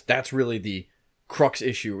business. That's really the crux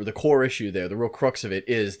issue, or the core issue there. The real crux of it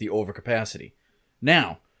is the overcapacity.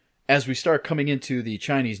 Now, as we start coming into the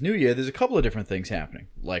Chinese New Year, there's a couple of different things happening.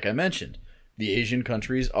 Like I mentioned, the Asian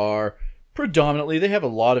countries are predominantly, they have a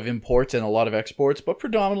lot of imports and a lot of exports, but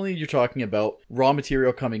predominantly you're talking about raw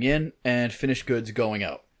material coming in and finished goods going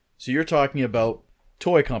out. So you're talking about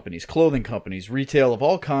toy companies, clothing companies, retail of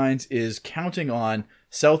all kinds is counting on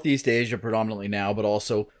Southeast Asia predominantly now, but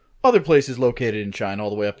also other places located in China all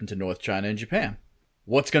the way up into North China and Japan.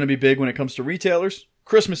 What's going to be big when it comes to retailers?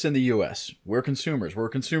 Christmas in the US. We're consumers. We're a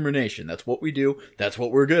consumer nation. That's what we do. That's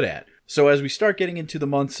what we're good at. So as we start getting into the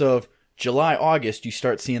months of July, August, you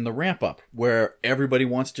start seeing the ramp up where everybody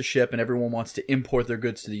wants to ship and everyone wants to import their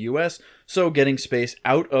goods to the US. So getting space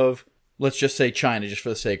out of, let's just say China, just for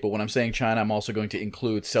the sake. But when I'm saying China, I'm also going to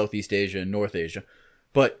include Southeast Asia and North Asia.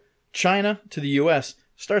 But China to the US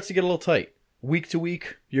starts to get a little tight. Week to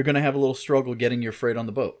week, you're going to have a little struggle getting your freight on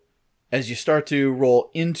the boat. As you start to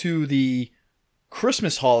roll into the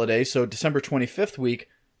Christmas holiday, so December 25th week,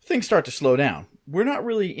 things start to slow down. We don't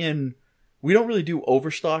really do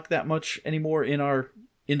overstock that much anymore in our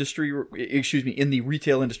industry, in the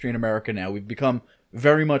retail industry in America now. We've become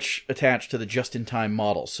very much attached to the just-in-time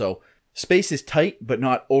model. So space is tight, but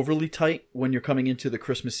not overly tight when you're coming into the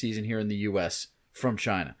Christmas season here in the US from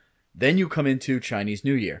China. Then you come into Chinese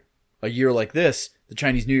New Year. A year like this, the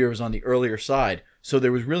Chinese New Year was on the earlier side, so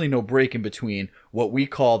there was really no break in between what we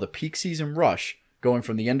call the peak season rush, going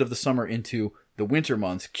from the end of the summer into the winter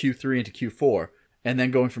months, Q3 into Q4, and then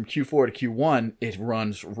going from Q4 to Q1, it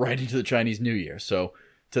runs right into the Chinese New Year. So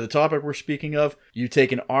to the topic we're speaking of, you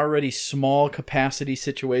take an already small capacity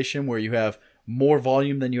situation where you have more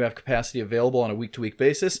volume than you have capacity available on a week-to-week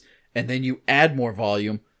basis, and then you add more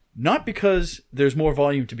volume, not because there's more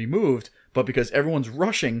volume to be moved, but because everyone's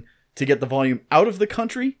rushing to get the volume out of the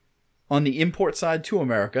country on the import side to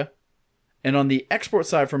America, and on the export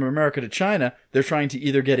side from America to China, they're trying to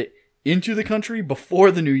either get it into the country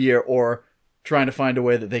before the new year or trying to find a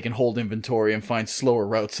way that they can hold inventory and find slower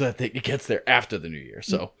routes so that it gets there after the new year.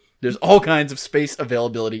 So there's all kinds of space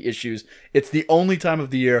availability issues. It's the only time of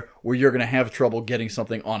the year where you're going to have trouble getting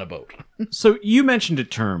something on a boat. So you mentioned a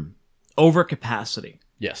term, overcapacity.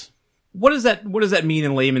 Yes. what does that mean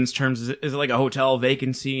in layman's terms? Is it like a hotel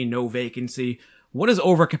vacancy, no vacancy? What does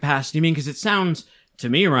overcapacity mean? Because it sounds to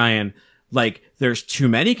me, Ryan, like there's too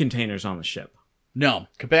many containers on the ship. No.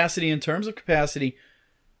 Capacity, in terms of capacity,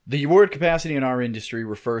 the word capacity in our industry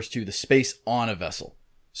refers to the space on a vessel.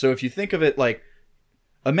 So if you think of it like,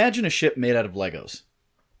 imagine a ship made out of Legos.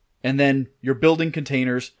 And then you're building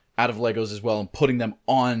containers out of Legos as well and putting them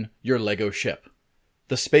on your Lego ship.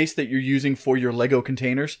 The space that you're using for your Lego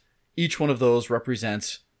containers, each one of those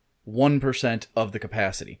represents 1% of the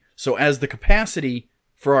capacity. So as the capacity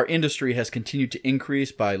for our industry has continued to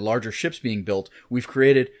increase by larger ships being built, we've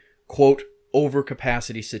created, quote,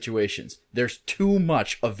 overcapacity situations. There's too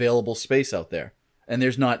much available space out there, and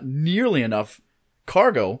there's not nearly enough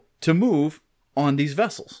cargo to move on these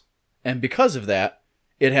vessels. And because of that,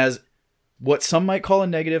 it has what some might call a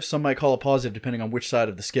negative, some might call a positive, depending on which side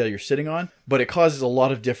of the scale you're sitting on, but it causes a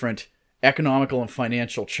lot of different economical and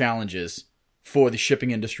financial challenges for the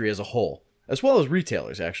shipping industry as a whole, as well as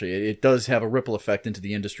retailers, actually. It does have a ripple effect into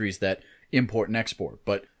the industries that import and export.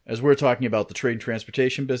 But as we're talking about the trade and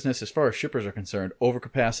transportation business, as far as shippers are concerned,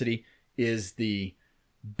 overcapacity is the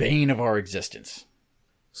bane of our existence.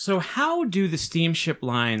 So how do the steamship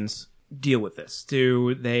lines deal with this?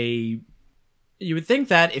 Do they... You would think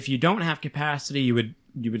that if you don't have capacity, you would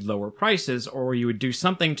lower prices, or you would do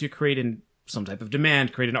something to create some type of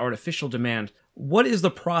demand, create an artificial demand. What is the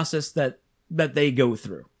process that they go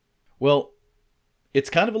through? Well, it's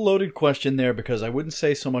kind of a loaded question there, because I wouldn't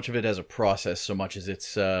say so much of it as a process so much as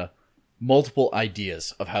it's multiple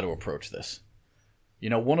ideas of how to approach this. You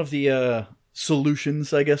know, one of the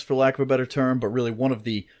solutions, I guess, for lack of a better term, but really one of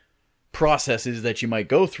the processes that you might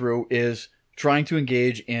go through is trying to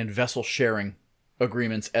engage in vessel sharing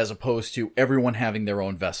agreements as opposed to everyone having their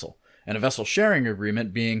own vessel. And a vessel sharing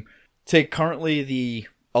agreement being, take currently the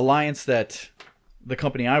alliance that the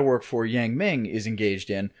company I work for, Yang Ming, is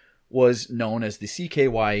engaged in, was known as the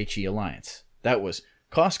CKYHE Alliance. That was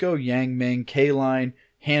Costco, Yang Ming, K-Line,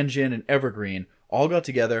 Hanjin, and Evergreen all got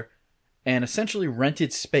together and essentially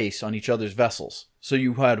rented space on each other's vessels. So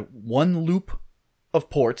you had one loop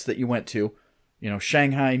of ports that you went to, you know,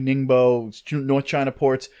 Shanghai, Ningbo, North China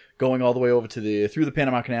ports, going all the way over to through the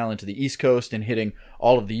Panama Canal into the East Coast and hitting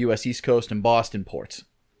all of the U.S. East Coast and Boston ports.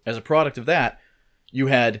 As a product of that, you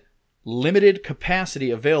had limited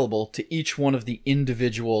capacity available to each one of the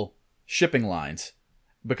individual shipping lines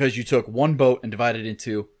because you took one boat and divided it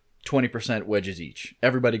into 20% wedges each.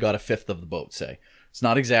 Everybody got a fifth of the boat, say. It's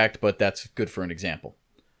not exact, but that's good for an example.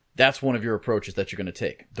 That's one of your approaches that you're going to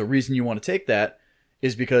take. The reason you want to take that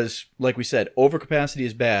is because, like we said, overcapacity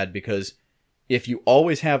is bad because if you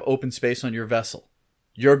always have open space on your vessel,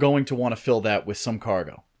 you're going to want to fill that with some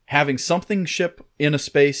cargo. Having something ship in a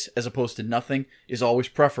space as opposed to nothing is always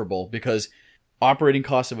preferable because operating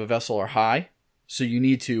costs of a vessel are high. So you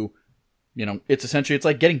need to, you know, it's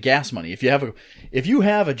like getting gas money. If you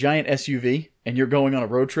have a giant SUV and you're going on a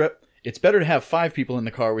road trip, it's better to have 5 people in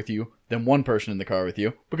the car with you than one person in the car with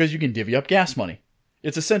you because you can divvy up gas money.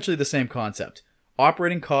 It's essentially the same concept.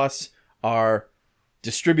 Operating costs are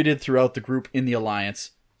distributed throughout the group in the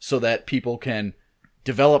alliance so that people can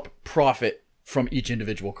develop profit from each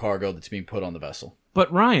individual cargo that's being put on the vessel.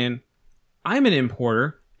 But Ryan, I'm an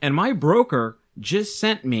importer, and my broker just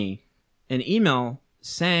sent me an email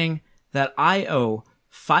saying that I owe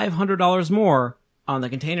 $500 more on the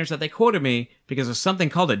containers that they quoted me because of something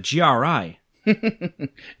called a GRI.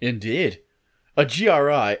 Indeed. A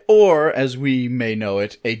GRI, or as we may know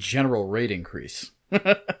it, a general rate increase.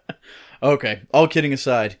 Okay, all kidding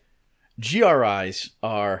aside, GRIs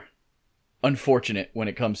are unfortunate when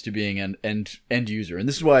it comes to being an end user. And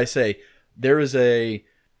this is why I say there is a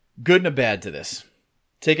good and a bad to this.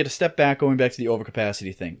 Take it a step back, going back to the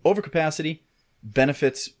overcapacity thing. Overcapacity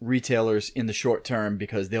benefits retailers in the short term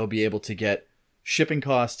because they'll be able to get shipping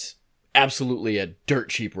costs absolutely at dirt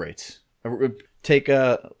cheap rates. Take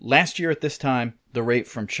last year at this time, the rate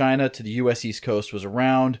from China to the U.S. East Coast was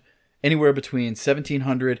around anywhere between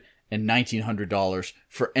 $1,700 and $1,900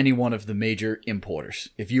 for any one of the major importers.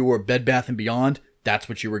 If you were Bed Bath & Beyond, that's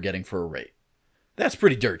what you were getting for a rate. That's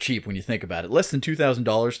pretty dirt cheap when you think about it. Less than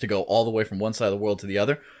 $2,000 to go all the way from one side of the world to the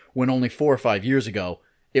other, when only 4 or 5 years ago,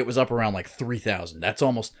 it was up around like $3,000. That's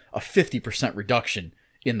almost a 50% reduction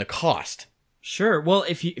in the cost. Sure. Well,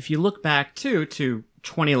 if you look back to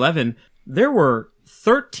 2011, there were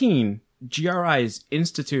 13 GRIs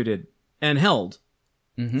instituted and held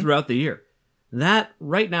throughout the year. That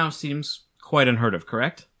right now seems quite unheard of,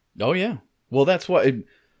 correct? Oh yeah. Well, that's what.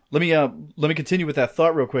 Let me continue with that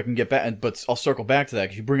thought real quick and get back. But I'll circle back to that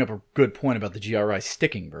because you bring up a good point about the GRI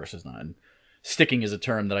sticking versus not. And sticking is a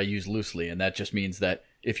term that I use loosely, and that just means that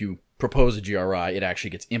if you propose a GRI, it actually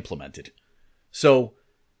gets implemented. So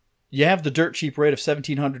you have the dirt cheap rate of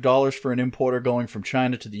 $1,700 for an importer going from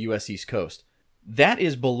China to the U.S. East Coast. That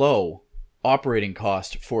is below operating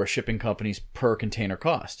cost for a shipping company's per container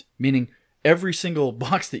cost, meaning every single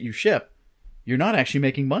box that you ship, you're not actually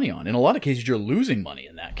making money on. In a lot of cases, you're losing money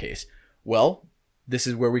in that case. Well, this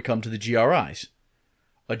is where we come to the GRIs.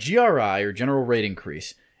 A GRI, or general rate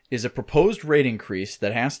increase, is a proposed rate increase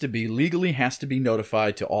that legally has to be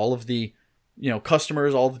notified to all of the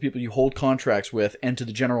customers, all of the people you hold contracts with, and to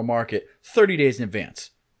the general market 30 days in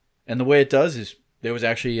advance. And the way it does is there was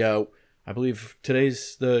actually, I believe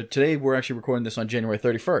today we're actually recording this on January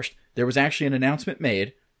 31st. There was actually an announcement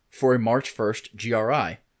made for a March 1st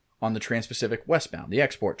GRI on the Trans-Pacific westbound, the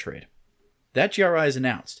export trade. That GRI is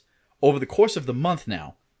announced. Over the course of the month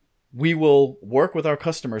now, we will work with our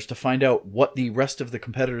customers to find out what the rest of the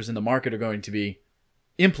competitors in the market are going to be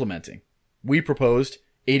implementing. We proposed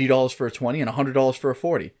 $80 for a 20 and $100 for a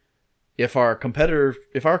 40. If our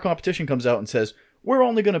competition comes out and says, we're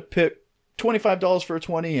only going to pick $25 for a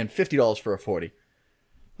 20 and $50 for a 40,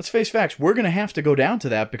 let's face facts, we're going to have to go down to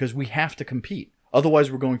that because we have to compete. Otherwise,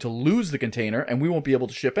 we're going to lose the container and we won't be able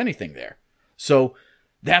to ship anything there. So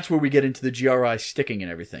that's where we get into the GRI sticking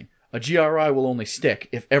and everything. A GRI will only stick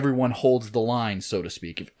if everyone holds the line, so to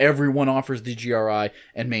speak, if everyone offers the GRI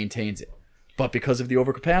and maintains it. But because of the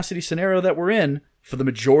overcapacity scenario that we're in for the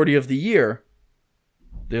majority of the year,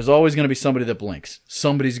 there's always going to be somebody that blinks.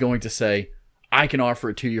 Somebody's going to say, I can offer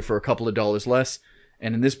it to you for a couple of dollars less.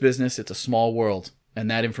 And in this business, it's a small world, and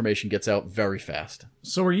that information gets out very fast.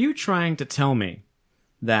 So are you trying to tell me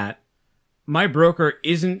that my broker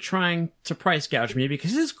isn't trying to price gouge me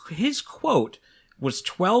because his quote was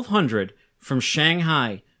 $1,200 from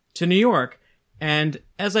Shanghai to New York, and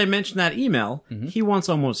as I mentioned in that email, he wants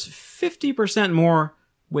almost 50% more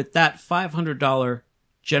with that $500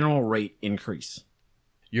 general rate increase?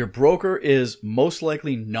 Your broker is most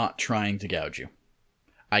likely not trying to gouge you.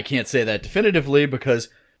 I can't say that definitively because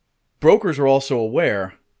brokers are also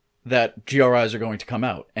aware that GRIs are going to come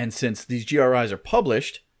out. And since these GRIs are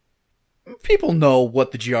published, people know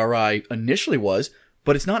what the GRI initially was,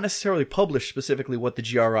 but it's not necessarily published specifically what the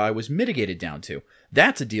GRI was mitigated down to.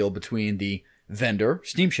 That's a deal between the vendor,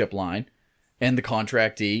 steamship line, and the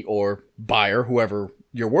contractee or buyer, whoever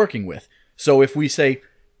you're working with. So if we say,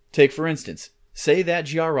 take for instance, say that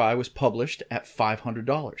GRI was published at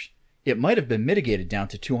 $500. It might have been mitigated down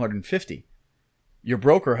to $250. Your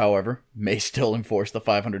broker, however, may still enforce the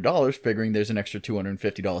 $500, figuring there's an extra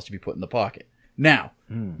 $250 to be put in the pocket. Now,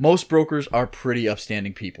 most brokers are pretty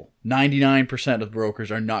upstanding people. 99% of brokers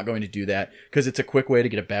are not going to do that because it's a quick way to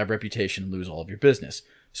get a bad reputation and lose all of your business.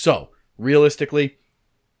 So, realistically,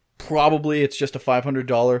 probably it's just a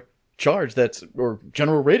 $500 charge or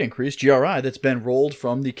general rate increase, GRI, that's been rolled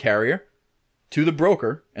from the carrier to the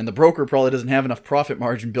broker, and the broker probably doesn't have enough profit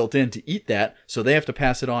margin built in to eat that, so they have to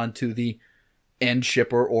pass it on to the end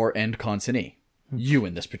shipper or end consignee. You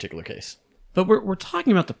in this particular case. But we're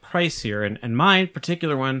talking about the price here, and my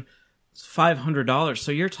particular one is $500.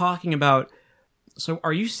 So you're talking about, so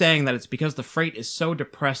are you saying that it's because the freight is so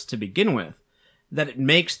depressed to begin with that it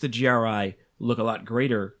makes the GRI look a lot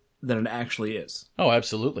greater than it actually is? Oh,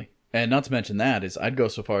 absolutely. And not to mention that is I'd go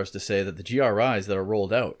so far as to say that the GRIs that are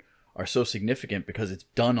rolled out are so significant because it's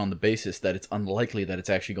done on the basis that it's unlikely that it's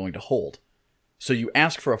actually going to hold. So you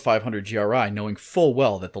ask for a $500 GRI knowing full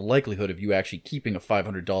well that the likelihood of you actually keeping a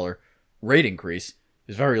 $500 rate increase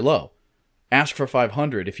is very low. Ask for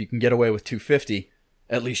 $500 if you can get away with $250,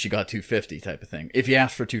 at least you got $250 type of thing. If you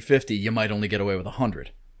ask for $250, you might only get away with $100.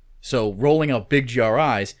 So rolling out big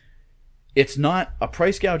GRIs, it's not a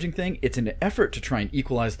price gouging thing, it's an effort to try and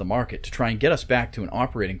equalize the market, to try and get us back to an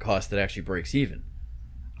operating cost that actually breaks even.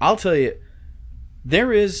 I'll tell you,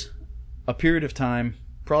 there is a period of time,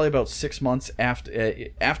 probably about 6 months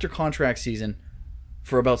after contract season,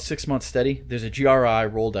 for about 6 months steady, there's a GRI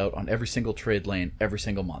rolled out on every single trade lane every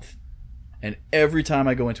single month. And every time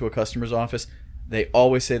I go into a customer's office, they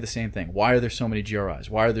always say the same thing. Why are there so many GRIs?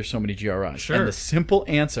 Why are there so many GRIs? Sure. And the simple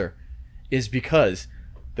answer is because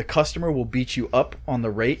the customer will beat you up on the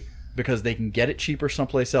rate because they can get it cheaper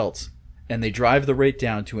someplace else. And they drive the rate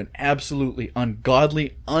down to an absolutely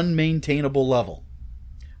ungodly, unmaintainable level.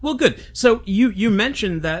 Well, good. So you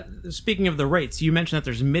mentioned that, speaking of the rates, you mentioned that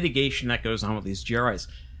there's mitigation that goes on with these GRIs.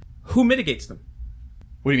 Who mitigates them?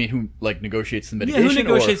 What do you mean, who negotiates the mitigation? Yeah, who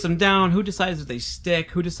negotiates them down? Who decides if they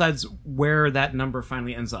stick? Who decides where that number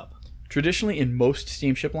finally ends up? Traditionally, in most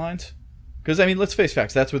steamship lines, because, let's face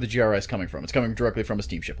facts, that's where the GRI is coming from. It's coming directly from a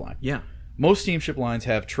steamship line. Yeah. Most steamship lines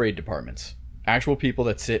have trade departments. Actual people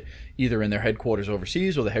that sit either in their headquarters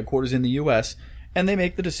overseas or the headquarters in the U.S., and they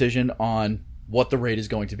make the decision on what the rate is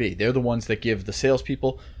going to be. They're the ones that give the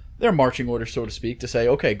salespeople their marching orders, so to speak, to say,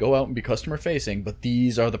 okay, go out and be customer facing, but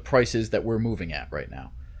these are the prices that we're moving at right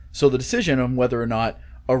now. So the decision on whether or not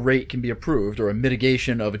a rate can be approved or a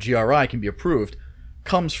mitigation of a GRI can be approved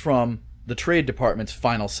comes from the trade department's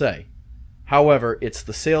final say. However, it's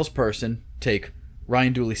the salesperson, take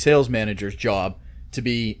Ryan Dooley sales manager's job, to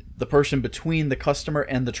be the person between the customer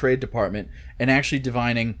and the trade department and actually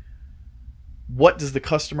divining what does the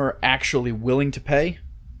customer actually willing to pay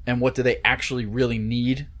and what do they actually really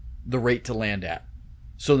need the rate to land at.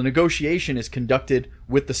 So the negotiation is conducted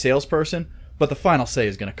with the salesperson, but the final say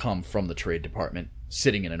is going to come from the trade department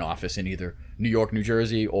sitting in an office in either New York, New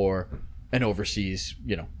Jersey, or an overseas,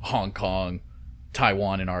 Hong Kong,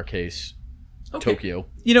 Taiwan in our case, Okay. Tokyo.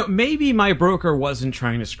 Maybe my broker wasn't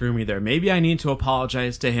trying to screw me there. Maybe I need to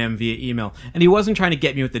apologize to him via email. And he wasn't trying to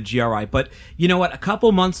get me with the GRI. But you know what? A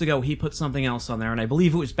couple months ago, he put something else on there, and I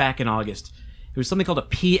believe it was back in August. It was something called a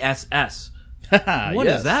PSS. What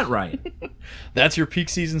is that, right? That's your peak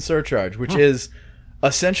season surcharge, which is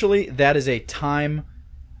essentially that is a time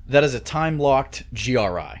locked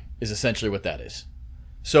GRI is essentially what that is.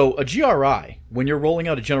 So a GRI, when you're rolling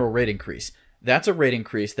out a general rate increase, that's a rate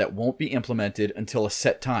increase that won't be implemented until a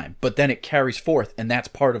set time, but then it carries forth, and that's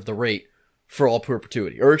part of the rate for all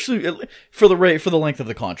perpetuity, or actually for the rate for the length of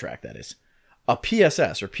the contract. That is, a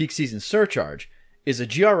PSS or peak season surcharge is a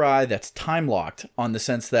GRI that's time locked on the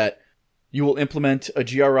sense that you will implement a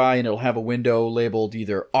GRI and it'll have a window labeled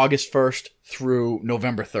either August 1st through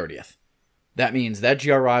November 30th. That means that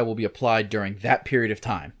GRI will be applied during that period of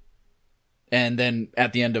time, and then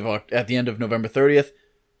at the end of November 30th.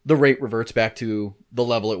 The rate reverts back to the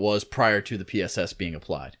level it was prior to the PSS being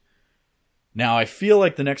applied. Now, I feel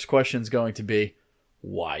like the next question is going to be,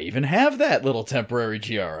 why even have that little temporary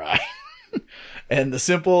GRI? And the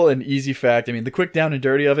simple and easy fact, the quick down and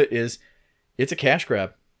dirty of it is, it's a cash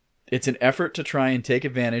grab. It's an effort to try and take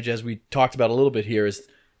advantage, as we talked about a little bit here, is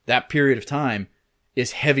that period of time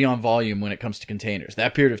is heavy on volume when it comes to containers.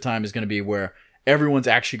 That period of time is going to be where everyone's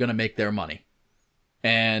actually going to make their money.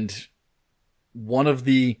 And one of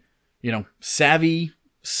the, savvy,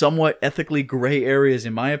 somewhat ethically gray areas,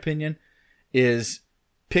 in my opinion, is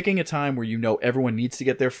picking a time where everyone needs to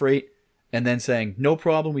get their freight and then saying, no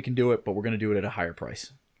problem, we can do it, but we're going to do it at a higher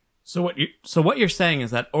price. So what you're saying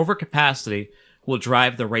is that overcapacity will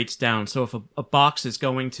drive the rates down. So if a box is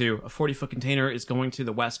going to, a 40-foot container is going to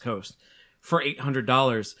the West Coast for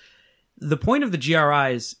 $800, the point of the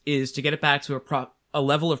GRIs is to get it back to a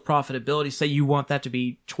level of profitability. Say you want that to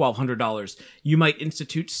be $1,200. You might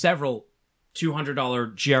institute several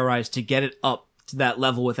 $200 GRIs to get it up to that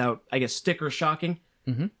level without, sticker shocking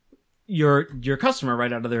your customer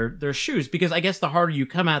right out of their shoes. Because I guess the harder you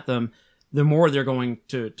come at them, the more they're going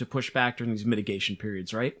to push back during these mitigation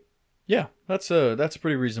periods, right? Yeah, that's a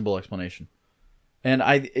pretty reasonable explanation. And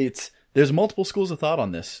there's multiple schools of thought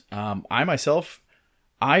on this.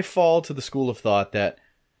 I fall to the school of thought that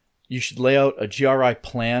you should lay out a GRI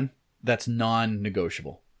plan that's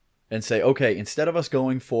non-negotiable and say, okay, instead of us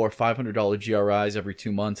going for $500 GRIs every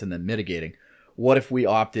 2 months and then mitigating, what if we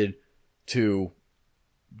opted to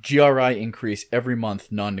GRI increase every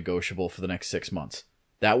month non-negotiable for the next 6 months?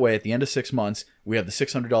 That way, at the end of 6 months, we have the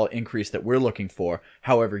 $600 increase that we're looking for.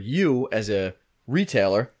 However, you, as a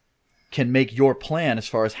retailer, can make your plan as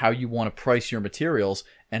far as how you want to price your materials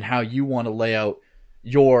and how you want to lay out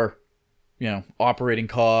your operating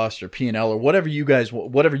costs or P&L or whatever you guys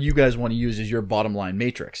want to use as your bottom line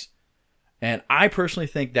matrix. And I personally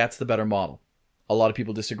think that's the better model. A lot of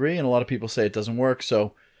people disagree, and a lot of people say it doesn't work.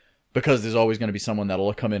 So, because there's always going to be someone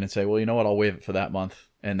that'll come in and say, well, you know what, I'll waive it for that month.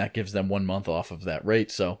 And that gives them 1 month off of that rate.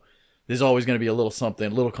 So there's always going to be a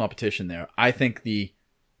little competition there. I think the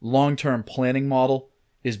long-term planning model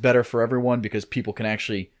is better for everyone because people can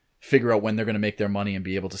actually figure out when they're going to make their money and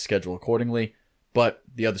be able to schedule accordingly. But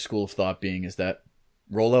the other school of thought being is that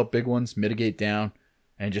roll out big ones, mitigate down,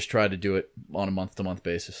 and just try to do it on a month-to-month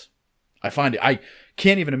basis. I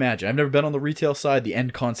can't even imagine. I've never been on the retail side, the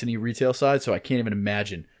end consignee retail side, so I can't even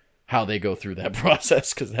imagine how they go through that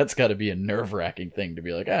process, because that's got to be a nerve-wracking thing to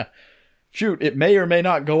be like, shoot, it may or may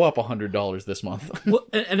not go up $100 this month. Well,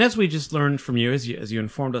 and as we just learned from you, as you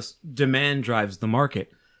informed us, demand drives the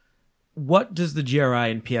market. What does the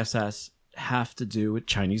GRI and PSS have to do with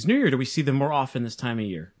Chinese New Year? Do we see them more often this time of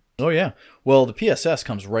year? Oh, yeah. Well, the PSS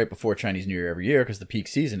comes right before Chinese New Year every year because the peak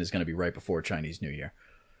season is going to be right before Chinese New Year.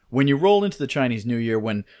 When you roll into the Chinese New Year,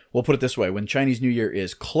 we'll put it this way, when Chinese New Year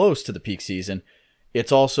is close to the peak season,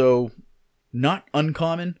 it's also not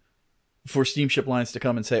uncommon for steamship lines to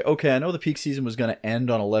come and say, okay, I know the peak season was going to end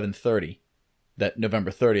on 11/30, that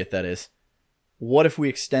November 30th, that is. what if we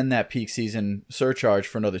extend that peak season surcharge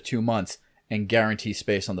for another 2 months and guarantee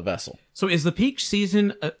space on the vessel? So is the peak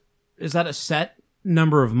season, is that a set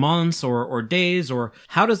number of months or days, or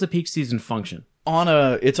how does the peak season function?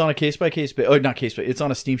 It's on a case by case, not case by, it's on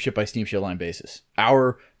a steamship by steamship line basis.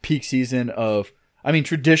 Our peak season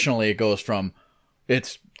traditionally it goes from,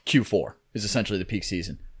 it's Q4 is essentially the peak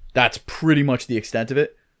season. That's pretty much the extent of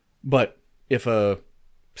it. But if a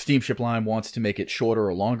steamship line wants to make it shorter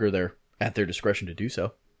or longer, they're at their discretion to do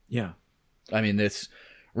so. Yeah. I mean, it's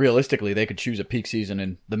realistically, they could choose a peak season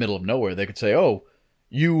in the middle of nowhere. They could say, oh,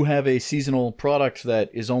 you have a seasonal product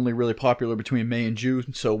that is only really popular between May and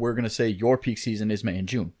June, so we're going to say your peak season is May and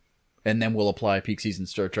June. And then we'll apply a peak season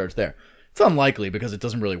surcharge there. It's unlikely because it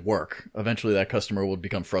doesn't really work. Eventually that customer would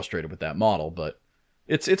become frustrated with that model, but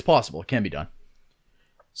it's possible. It can be done.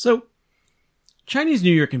 So, Chinese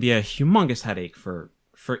New Year can be a humongous headache for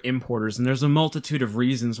importers, and there's a multitude of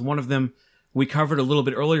reasons. One of them we covered a little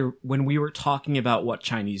bit earlier when we were talking about what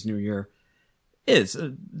Chinese New Year is.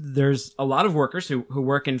 There's a lot of workers who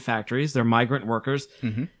work in factories. They're migrant workers.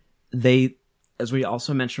 Mm-hmm. They, as we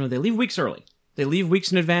also mentioned, they leave weeks early. They leave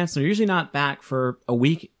weeks in advance. They're usually not back for a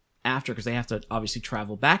week after because they have to obviously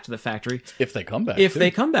travel back to the factory. If they come back.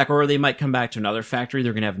 They come back, or they might come back to another factory.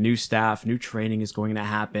 They're going to have new staff, new training is going to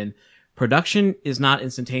happen. Production is not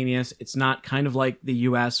instantaneous. It's not kind of like the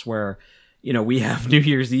U.S. where, we have New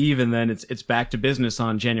Year's Eve and then it's back to business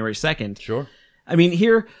on January 2nd. Sure. I mean,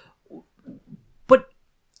 here...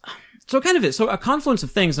 So kind of so a confluence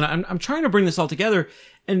of things, and I'm trying to bring this all together,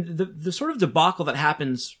 and the sort of debacle that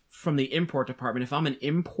happens from the import department, if I'm an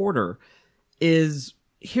importer, is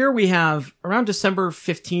here we have around December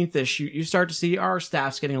 15th-ish, you start to see our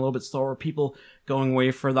staff's getting a little bit slower, people going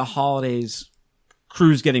away for the holidays,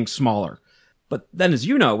 crews getting smaller. But then, as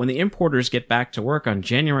you know, when the importers get back to work on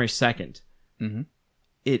January 2nd, mm-hmm.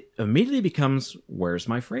 it immediately becomes, where's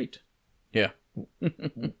my freight? Yeah.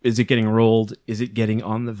 Is it getting rolled? Is it getting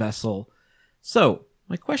on the vessel? So,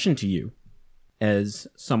 my question to you, as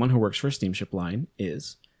someone who works for a steamship line,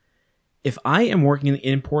 is, if I am working in the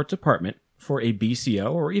import department for a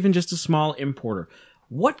BCO or even just a small importer,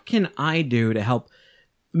 what can I do to help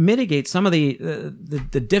mitigate some of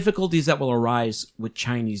the difficulties that will arise with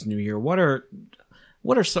Chinese New Year?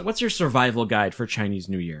 What's your survival guide for Chinese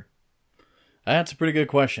New Year? That's a pretty good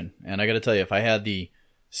question, and I got to tell you, if I had the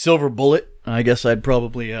silver bullet, I guess I'd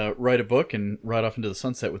probably write a book and ride off into the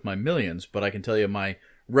sunset with my millions, but I can tell you my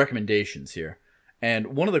recommendations here.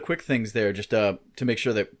 And one of the quick things there, just to make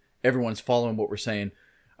sure that everyone's following what we're saying,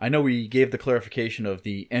 I know we gave the clarification of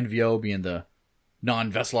the NVO being the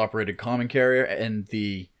non-vessel operated common carrier and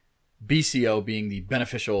the BCO being the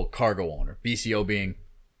beneficial cargo owner. BCO being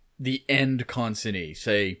the end consignee,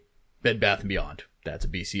 say Bed Bath & Beyond. That's a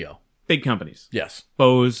BCO. Big companies. Yes.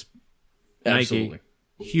 Bose, Absolutely. Nike.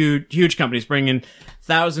 Huge companies bring in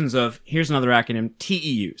thousands of, here's another acronym,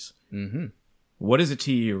 TEUs. Mm-hmm. What is a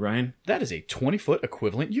TEU, Ryan? That is a 20-foot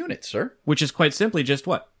equivalent unit, sir. Which is quite simply just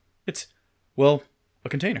what? It's, a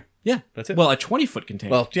container. Yeah. That's it. Well, a 20-foot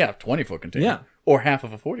container. Well, yeah, 20-foot container. Yeah. Or half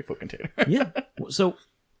of a 40-foot container. Yeah. So,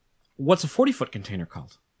 what's a 40-foot container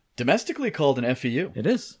called? Domestically called an FEU. It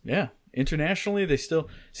is. Yeah. Internationally, they still...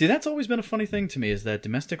 See, that's always been a funny thing to me, is that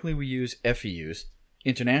domestically we use FEUs.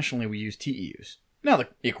 Internationally, we use TEUs. Now, the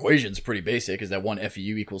equation's pretty basic, is that one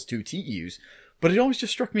FEU equals 2 TEUs, but it always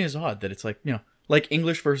just struck me as odd that it's like, like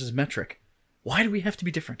English versus metric. Why do we have to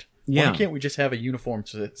be different? Yeah. Why can't we just have a uniform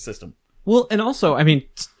system? Well, and also, I mean,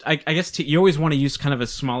 I guess you always want to use kind of a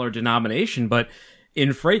smaller denomination, but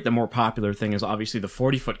in freight, the more popular thing is obviously the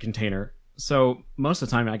 40-foot container. So most of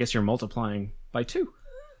the time, I guess you're multiplying by 2.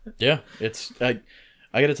 Yeah, I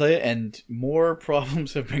got to tell you, and more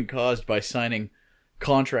problems have been caused by signing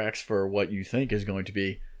contracts for what you think is going to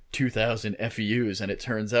be 2,000 FEUs, and it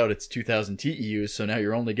turns out it's 2,000 TEUs, so now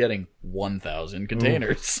you're only getting 1,000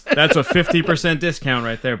 containers. That's a 50% discount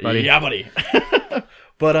right there, buddy. Yeah, buddy.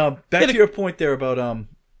 But back to your point there about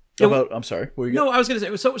I'm sorry. What were you I was going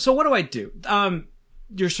to say, so what do I do?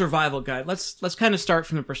 Your survival guide. Let's kind of start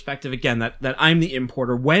from the perspective again that I'm the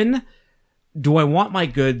importer. When do I want my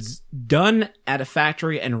goods done at a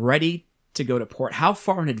factory and ready to go to port? How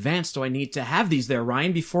far in advance do I need to have these there,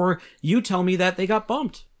 Ryan, before you tell me that they got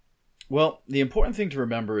bumped? Well, the important thing to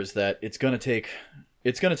remember is that it's going to take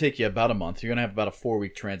you about a month. You're going to have about a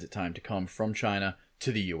 4-week transit time to come from China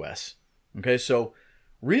to the US. Okay, so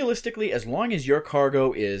realistically, as long as your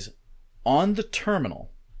cargo is on the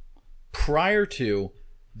terminal prior to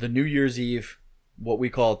the New Year's Eve, what we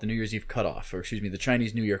call it the New Year's Eve cutoff, or excuse me, the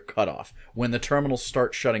Chinese New Year cutoff, when the terminals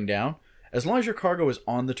start shutting down, as long as your cargo is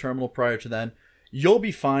on the terminal prior to then, you'll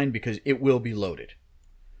be fine because it will be loaded.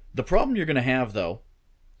 The problem you're going to have, though,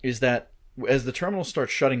 is that as the terminal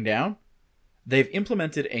starts shutting down, they've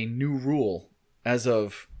implemented a new rule as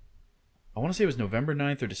of, I want to say it was November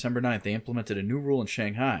 9th or December 9th. They implemented a new rule in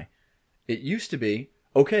Shanghai. It used to be,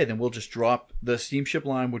 okay, then we'll just drop, the steamship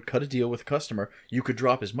line would cut a deal with the customer. You could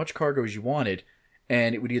drop as much cargo as you wanted,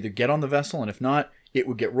 and it would either get on the vessel, and if not, it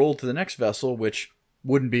would get rolled to the next vessel, which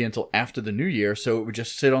wouldn't be until after the new year, so it would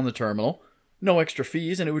just sit on the terminal, no extra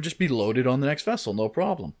fees, and it would just be loaded on the next vessel, no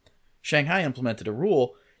problem. Shanghai implemented a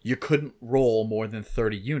rule, you couldn't roll more than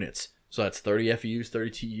 30 units. So that's 30 FEUs,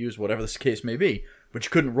 30 TEUs, whatever the case may be, but you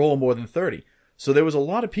couldn't roll more than 30. So there was a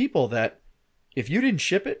lot of people that, if you didn't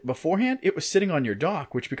ship it beforehand, it was sitting on your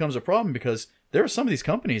dock, which becomes a problem because there are some of these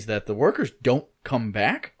companies that the workers don't come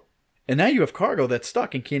back, and now you have cargo that's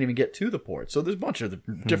stuck and can't even get to the port. So there's a bunch of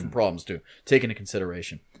different problems to take into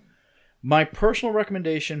consideration. My personal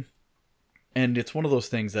recommendation, and it's one of those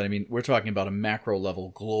things that, I mean, we're talking about a macro level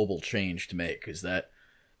global change to make, is that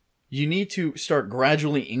you need to start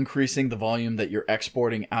gradually increasing the volume that you're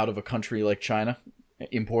exporting out of a country like China.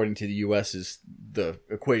 Importing to the U.S. is the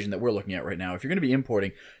equation that we're looking at right now. If you're going to be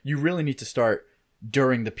importing, you really need to start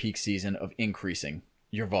during the peak season of increasing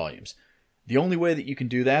your volumes. The only way that you can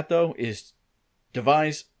do that, though, is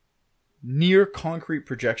devise near concrete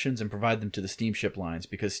projections and provide them to the steamship lines,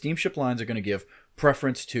 because steamship lines are going to give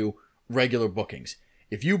preference to regular bookings.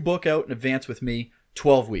 If you book out in advance with me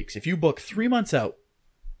 12 weeks, if you book 3 months out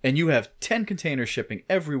and you have 10 containers shipping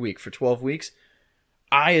every week for 12 weeks,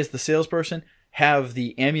 I, as the salesperson, have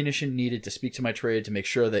the ammunition needed to speak to my trade to make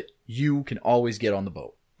sure that you can always get on the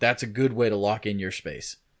boat. That's a good way to lock in your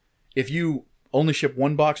space. If you only ship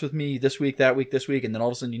 1 box with me this week, this week, and then all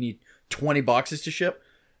of a sudden you need 20 boxes to ship,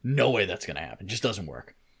 no way that's going to happen. It just doesn't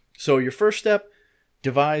work. So your first step,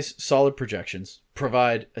 devise solid projections.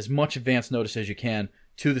 Provide as much advance notice as you can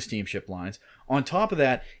to the steamship lines. On top of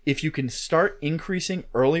that, if you can start increasing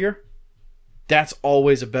earlier, that's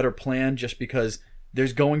always a better plan, just because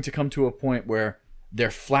there's going to come to a point where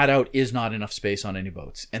there flat out is not enough space on any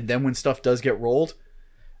boats. And then when stuff does get rolled,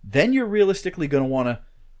 then you're realistically going to want to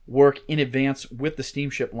work in advance with the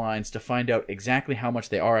steamship lines to find out exactly how much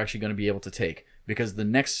they are actually going to be able to take. Because the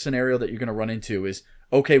next scenario that you're going to run into is,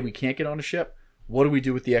 okay, we can't get on a ship. What do we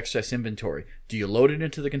do with the excess inventory? Do you load it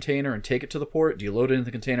into the container and take it to the port? Do you load it into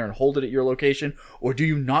the container and hold it at your location? Or do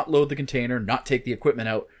you not load the container, not take the equipment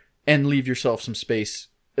out, and leave yourself some space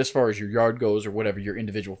as far as your yard goes or whatever your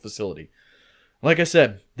individual facility? Like I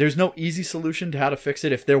said, there's no easy solution to how to fix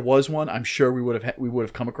it. If there was one, I'm sure we would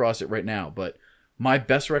have come across it right now. But my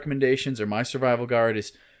best recommendations, or my survival guide,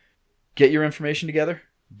 is get your information together,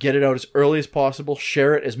 get it out as early as possible,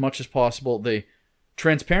 share it as much as possible. The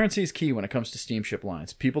transparency is key when it comes to steamship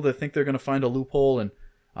lines. People that think they're going to find a loophole and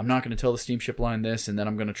I'm not going to tell the steamship line this and then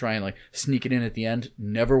I'm going to try and sneak it in at the end,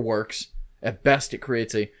 never works. At best, it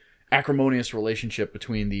creates a acrimonious relationship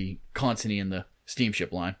between the consignee and the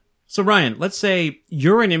steamship line. So Ryan, let's say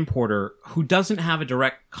you're an importer who doesn't have a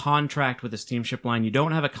direct contract with a steamship line. You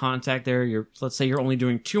don't have a contact there. Let's say you're only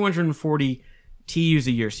doing 240 TEUs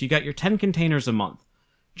a year. So you got your 10 containers a month.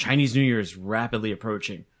 Chinese New Year is rapidly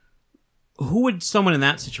approaching. Who would someone in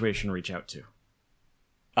that situation reach out to?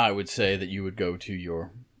 I would say that you would go to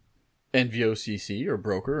your NVOCC or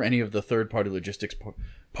broker, any of the third-party logistics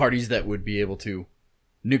parties that would be able to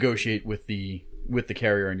negotiate with the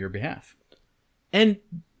carrier on your behalf. And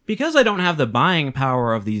because I don't have the buying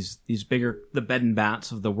power of these bigger, the bed and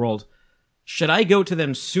bats of the world, should I go to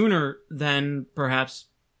them sooner than perhaps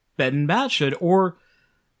bed and bat should? Or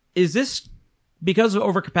is this, because of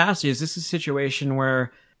overcapacity, is this a situation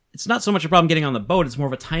where it's not so much a problem getting on the boat, it's more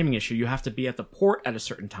of a timing issue? You have to be at the port at a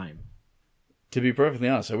certain time. To be perfectly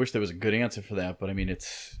honest, I wish there was a good answer for that, but I mean,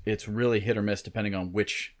 it's really hit or miss depending on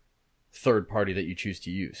which third party that you choose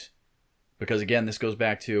to use. Because again, this goes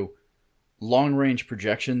back to long-range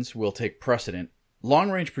projections will take precedent.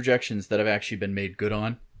 Long-range projections that have actually been made good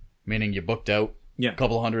on, meaning you booked out a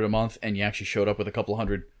couple hundred a month and you actually showed up with a couple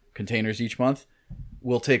hundred containers each month,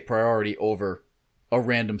 will take priority over a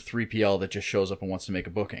random 3PL that just shows up and wants to make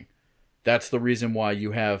a booking. That's the reason why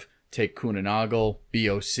you have, take Kuehne Nagel,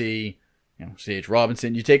 BOC, C.H.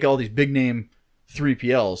 Robinson. You take all these big-name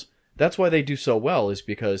 3PLs. That's why they do so well, is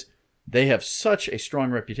because they have such a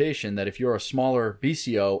strong reputation that if you're a smaller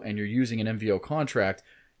BCO and you're using an MVO contract,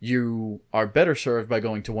 you are better served by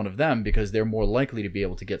going to one of them because they're more likely to be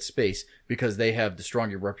able to get space because they have the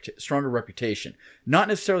stronger reputation. Not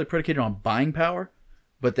necessarily predicated on buying power,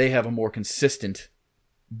 but they have a more consistent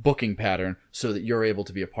booking pattern so that you're able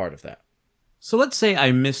to be a part of that. So let's say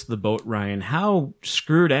I missed the boat, Ryan. How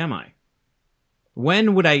screwed am I?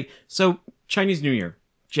 When would I... So, Chinese New Year,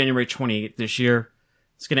 January 28th this year.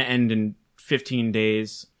 It's going to end in 15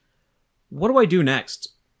 days. What do I do next?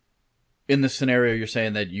 In this scenario, you're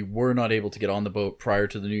saying that you were not able to get on the boat prior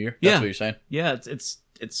to the new year? That's what you're saying? Yeah, it's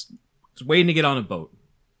waiting to get on a boat.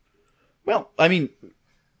 Well, I mean,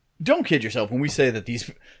 don't kid yourself when we say that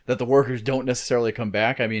that the workers don't necessarily come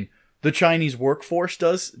back. I mean, the Chinese workforce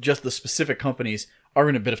does, just the specific companies are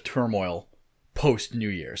in a bit of turmoil post-New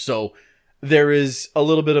Year. So there is a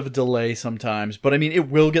little bit of a delay sometimes, but I mean, it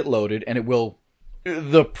will get loaded and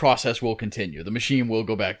the process will continue. The machine will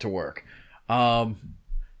go back to work.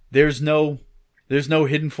 There's no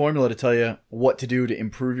hidden formula to tell you what to do to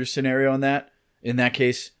improve your scenario in that. In that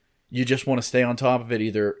case, you just want to stay on top of it,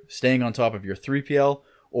 either staying on top of your 3PL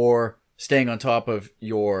or staying on top of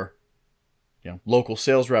your local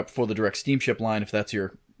sales rep for the direct steamship line, if that's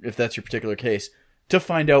your particular case, to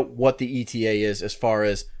find out what the ETA is as far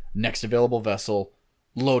as next available vessel,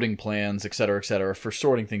 loading plans, etc., for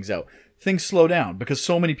sorting things out. Things slow down because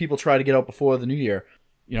so many people try to get out before the new year.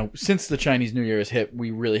 Since the Chinese New Year has hit,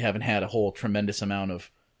 we really haven't had a whole tremendous amount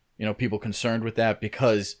of, people concerned with that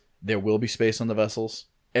because there will be space on the vessels.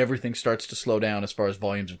 Everything starts to slow down as far as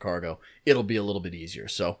volumes of cargo. It'll be a little bit easier.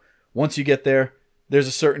 So once you get there, there's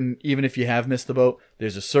a certain, even if you have missed the boat,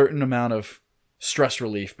 there's a certain amount of stress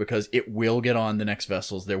relief because it will get on the next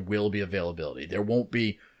vessels. There will be availability. There won't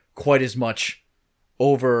be quite as much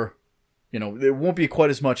there won't be quite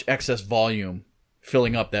as much excess volume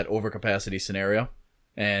filling up that overcapacity scenario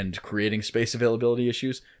and creating space availability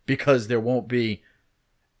issues because there won't be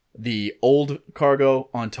the old cargo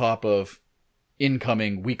on top of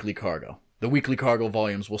incoming weekly cargo. The weekly cargo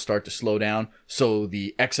volumes will start to slow down, so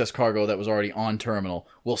the excess cargo that was already on terminal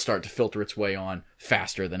will start to filter its way on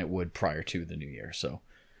faster than it would prior to the new year. So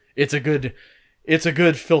it's a good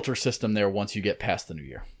filter system there once you get past the new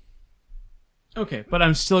year. Okay, but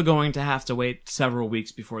I'm still going to have to wait several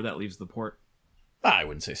weeks before that leaves the port. I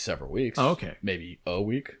wouldn't say several weeks. Oh, okay. Maybe a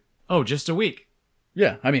week. Oh, just a week.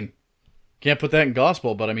 Yeah, I mean, can't put that in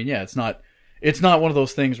gospel, but I mean, yeah, it's not one of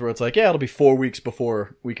those things where it's like, yeah, it'll be 4 weeks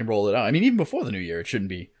before we can roll it out. I mean, even before the new year, it shouldn't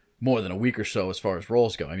be more than a week or so as far as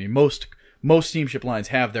rolls go. I mean, most steamship lines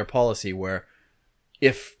have their policy where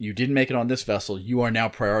if you didn't make it on this vessel, you are now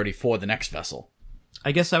priority for the next vessel.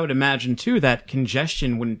 I guess I would imagine, too, that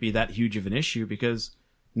congestion wouldn't be that huge of an issue because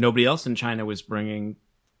nobody else in China was bringing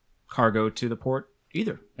cargo to the port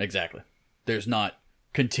either. Exactly. There's not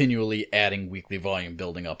continually adding weekly volume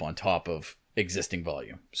building up on top of existing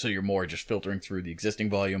volume. So you're more just filtering through the existing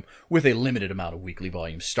volume with a limited amount of weekly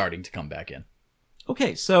volume starting to come back in.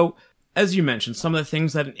 Okay, so as you mentioned, some of the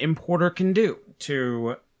things that an importer can do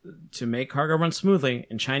to make cargo run smoothly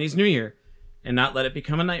in Chinese New Year and not let it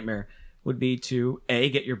become a nightmare would be to,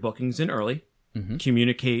 A, get your bookings in early,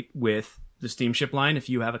 communicate with the steamship line if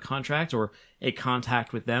you have a contract or a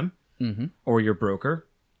contact with them, or your broker,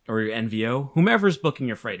 or your NVO, whomever's booking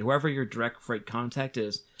your freight, whoever your direct freight contact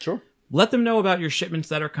is. Sure. Let them know about your shipments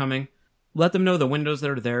that are coming. Let them know the windows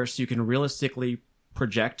that are there so you can realistically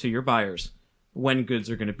project to your buyers when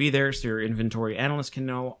goods are going to be there so your inventory analyst can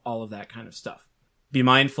know all of that kind of stuff. Be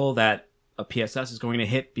mindful that a PSS is going to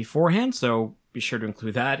hit beforehand, so be sure to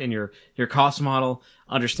include that in your cost model.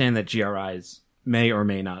 Understand that GRIs may or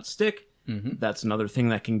may not stick. That's another thing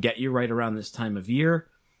that can get you right around this time of year.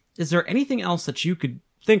 Is there anything else that you could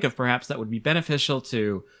think of perhaps that would be beneficial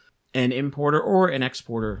to an importer or an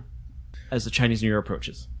exporter as the Chinese New Year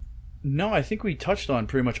approaches? No, I think we touched on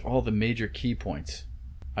pretty much all the major key points.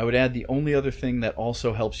 I would add the only other thing that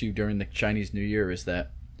also helps you during the Chinese New Year is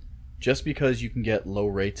that just because you can get low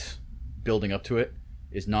rates building up to it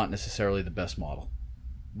is not necessarily the best model.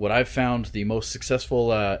 What I've found the most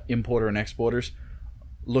successful importer and exporters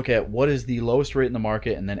look at what is the lowest rate in the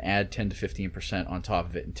market and then add 10 to 15% on top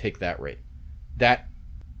of it and take that rate. That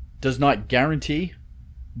does not guarantee,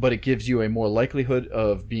 but it gives you a more likelihood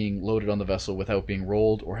of being loaded on the vessel without being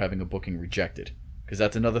rolled or having a booking rejected. Because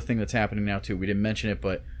that's another thing that's happening now too. We didn't mention it,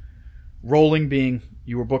 but rolling being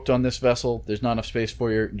you were booked on this vessel, there's not enough space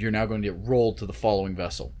for you, you're now going to get rolled to the following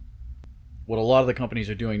vessel. What a lot of the companies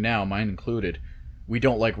are doing now, mine included, we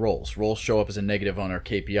don't like rolls. Rolls show up as a negative on our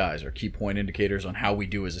KPIs, our key point indicators on how we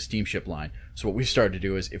do as a steamship line. So what we've started to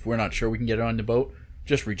do is, if we're not sure we can get it on the boat,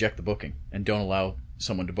 just reject the booking and don't allow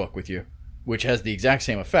someone to book with you, which has the exact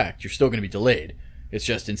same effect. You're still going to be delayed. It's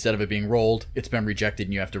just instead of it being rolled, it's been rejected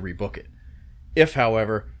and you have to rebook it. If,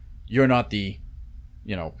 however, you're not the,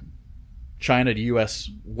 China to U.S.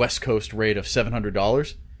 West Coast rate of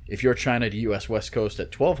 $700, if you're China to U.S. West Coast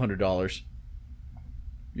at $1,200,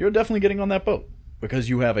 you're definitely getting on that boat because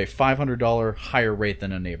you have a $500 higher rate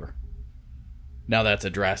than a neighbor. Now that's a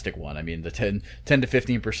drastic one. I mean, the 10 to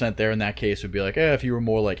 15% there in that case would be like, if you were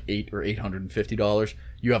more like $850,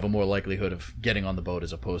 you have a more likelihood of getting on the boat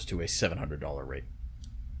as opposed to a $700 rate.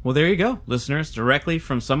 Well, there you go, listeners, directly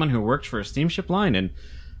from someone who worked for a steamship line and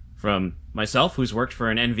from myself, who's worked for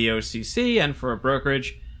an NVOCC and for a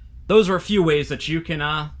brokerage. Those are a few ways that you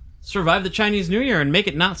can survive the Chinese New Year and make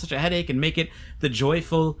it not such a headache and make it the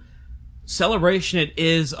joyful celebration it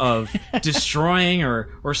is of destroying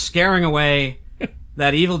or scaring away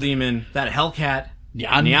that evil demon, that hellcat,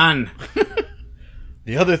 Nyan.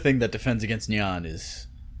 The other thing that defends against Nyan is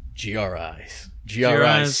GRIs.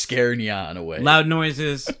 GRIs scare Nyan away. Loud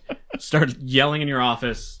noises. Start yelling in your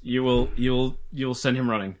office. You will send him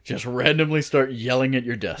running. Just randomly start yelling at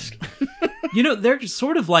your desk. They're just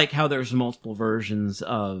sort of like how there's multiple versions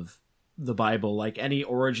of the Bible. Like any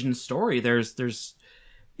origin story, there's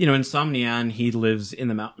in some Nyan, he lives in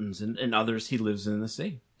the mountains, and in others, he lives in the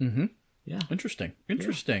sea. Mm-hmm. Yeah. Interesting.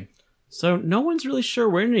 Yeah. So no one's really sure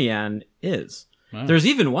where Nyan is. Wow. There's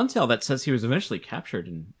even one tale that says he was eventually captured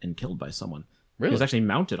and killed by someone. Really? He was actually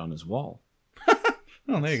mounted on his wall.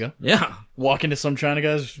 Oh, there you go. Yeah. Walk into some China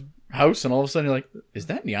guy's house, and all of a sudden you're like, is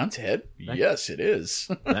that Nyan's head? Yes, it is.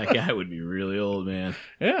 That guy would be really old, man.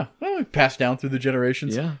 Yeah. Well, passed down through the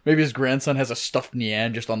generations. Yeah. Maybe his grandson has a stuffed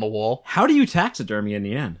Nyan just on the wall. How do you taxidermy a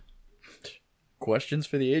Nyan? Questions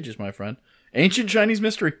for the ages, my friend. Ancient Chinese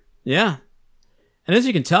mystery. Yeah. And as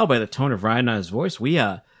you can tell by the tone of Ryan and I's voice,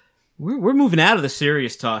 we're moving out of the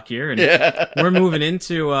serious talk here, and we're moving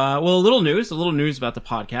into a little news about the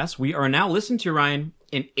podcast. We are now listened to, Ryan,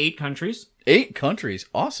 in 8 countries. 8 countries,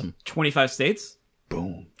 awesome. 25 states.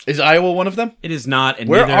 Boom. Is Iowa one of them? It is not. And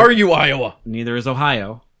where are you, Iowa? Neither is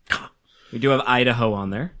Ohio. We do have Idaho on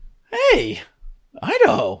there. Hey,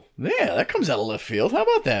 Idaho. Yeah, that comes out of left field. How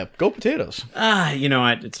about that? Go potatoes.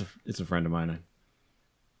 It's a friend of mine.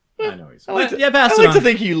 I know he's. I like to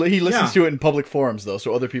think he listens to it in public forums though,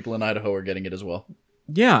 so other people in Idaho are getting it as well.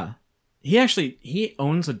 Yeah, he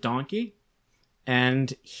owns a donkey,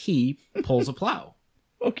 and he pulls a plow.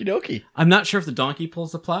 Okie dokie. I'm not sure if the donkey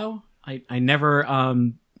pulls the plow. I never.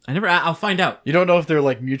 I'll find out. You don't know if they're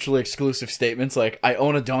like mutually exclusive statements, like I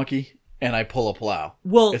own a donkey and I pull a plow.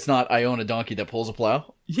 Well, it's not I own a donkey that pulls a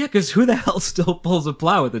plow. Yeah, because who the hell still pulls a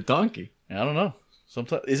plow with a donkey? I don't know.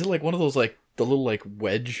 Sometimes is it like one of those like the little like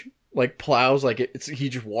wedge like plows? Like he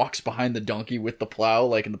just walks behind the donkey with the plow,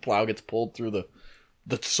 like, and the plow gets pulled through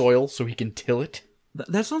the soil so he can till it.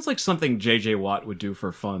 That sounds like something J.J. Watt would do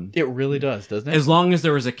for fun. It really does, doesn't it? As long as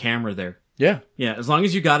there was a camera there. Yeah. Yeah, as long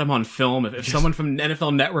as you got him on film. If someone from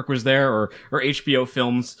NFL Network was there or HBO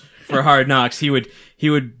Films for Hard Knocks, he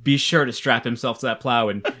would be sure to strap himself to that plow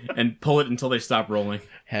and pull it until they stop rolling.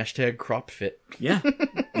 Hashtag crop fit. Yeah.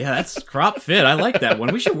 Yeah, that's crop fit. I like that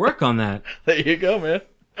one. We should work on that. There you go, man.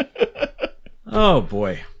 Oh,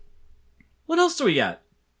 boy. What else do we got?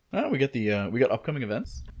 We got upcoming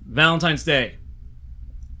events. Valentine's Day.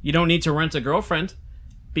 You don't need to rent a girlfriend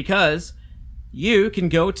because you can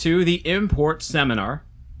go to the Import Seminar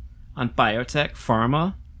on biotech,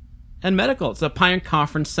 pharma, and medical. It's a Pine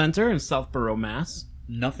Conference Center in Southborough, Mass.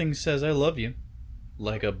 Nothing says I love you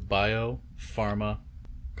like a bio-pharma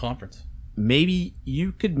conference. Maybe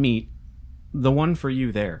you could meet the one for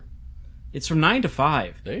you there. It's from 9 to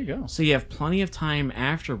 5. There you go. So you have plenty of time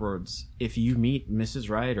afterwards if you meet Mrs.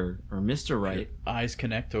 Right or Mr. Right. Your eyes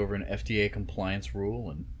connect over an FDA compliance rule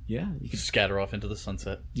and yeah, you could scatter off into the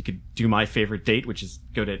sunset. You could do my favorite date, which is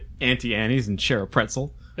go to Auntie Annie's and share a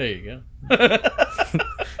pretzel. There you go.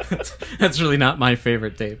 That's really not my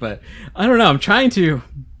favorite date, but I don't know. I'm trying to...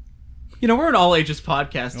 we're an all-ages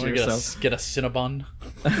podcast here, so... Get a Cinnabon?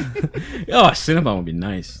 Oh, a Cinnabon would be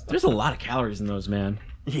nice. There's a lot of calories in those, man.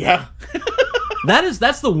 Yeah.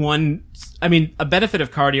 That's the one... I mean, a benefit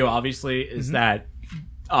of cardio, obviously, is that...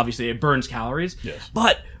 Obviously, it burns calories. Yes.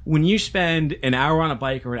 But when you spend an hour on a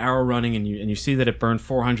bike or an hour running and you see that it burned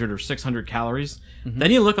 400 or 600 calories,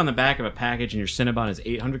 then you look on the back of a package and your Cinnabon is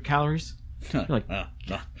 800 calories. You're like...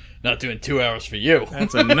 not doing 2 hours for you.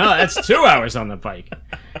 That's 2 hours on the bike.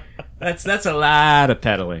 That's a lot of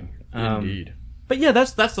pedaling. Indeed. But yeah,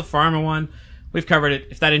 that's the pharma one. We've covered it.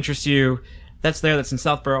 If that interests you, that's there. That's in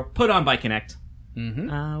Southborough. Put on by Connect.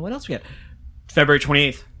 What else we got? February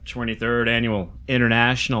 28th, 23rd Annual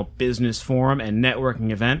International Business Forum and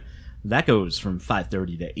Networking Event. That goes from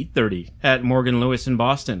 5:30 to 8:30 at Morgan Lewis in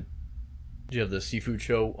Boston. Do you have the seafood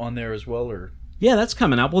show on there as well, or? Yeah, that's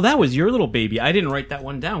coming up. Well, that was your little baby. I didn't write that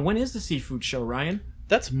one down. When is the seafood show, Ryan?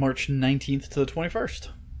 That's March 19th to the 21st.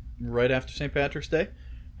 Right after St. Patrick's Day.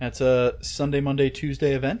 That's a Sunday, Monday,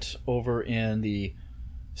 Tuesday event over in the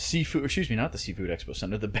Seafood, excuse me, not the Seafood Expo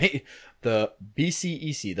Center, the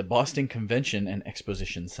BCEC, the Boston Convention and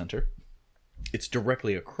Exposition Center. It's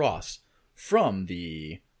directly across from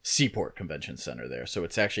the Seaport Convention Center there. So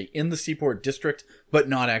it's actually in the Seaport District, but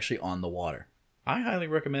not actually on the water. I highly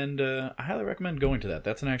recommend going to that.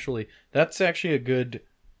 That's actually a good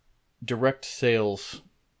direct sales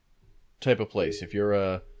type of place. If you're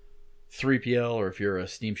a 3PL or if you're a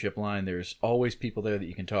steamship line, there's always people there that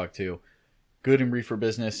you can talk to. Good in reefer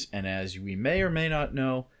business, and as we may or may not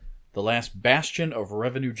know, the last bastion of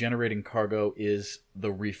revenue-generating cargo is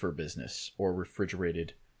the reefer business, or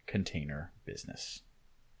refrigerated container business.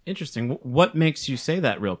 Interesting. What makes you say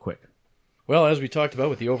that real quick? Well, as we talked about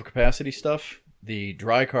with the overcapacity stuff, the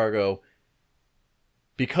dry cargo,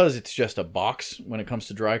 because it's just a box when it comes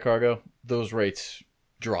to dry cargo, those rates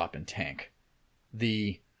drop and tank.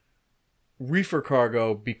 The reefer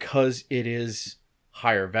cargo, because it is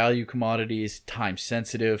higher value commodities, time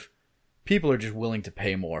sensitive, people are just willing to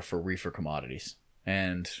pay more for reefer commodities.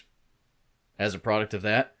 And as a product of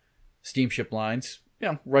that, steamship lines,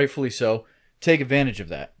 rightfully so, take advantage of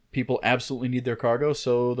that. People absolutely need their cargo,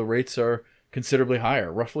 so the rates are considerably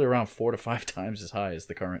higher, roughly around 4 to 5 times as high as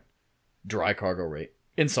the current dry cargo rate.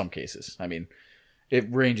 In some cases. I mean,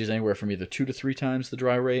 it ranges anywhere from either 2 to 3 times the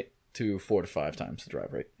dry rate to 4 to 5 times the dry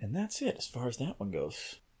rate. And that's it as far as that one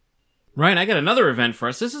goes. Ryan, I got another event for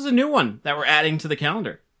us. This is a new one that we're adding to the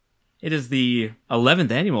calendar. It is the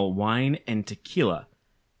 11th annual Wine and Tequila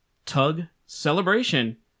Tug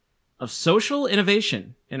Celebration of Social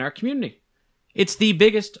Innovation in our community. It's the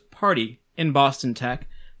biggest party in Boston tech.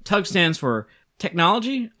 TUG stands for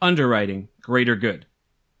Technology, Underwriting, Greater Good.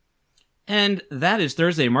 And that is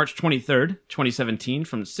Thursday, March 23rd, 2017,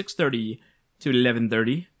 from 6:30 to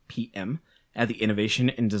 11:30 p.m. at the Innovation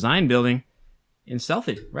and Design Building in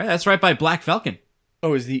Southie. Right, that's right by Black Falcon.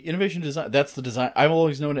 Oh, is the Innovation Design? That's the design. I've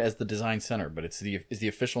always known it as the Design Center, but is the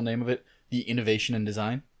official name of it the Innovation and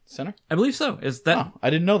Design Center? I believe so. Is that? Oh, I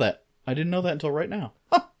didn't know that. I didn't know that until right now.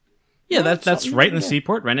 Huh. Yeah, that's right in the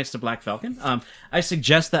Seaport, right next to Black Falcon. I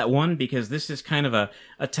suggest that one because this is kind of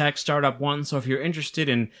a tech startup one. So if you're interested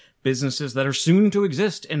in businesses that are soon to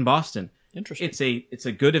exist in Boston, interesting. It's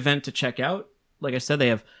a good event to check out. Like I said, they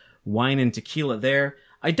have wine and tequila there.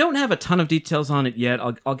 I don't have a ton of details on it yet.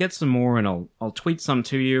 I'll get some more and I'll tweet some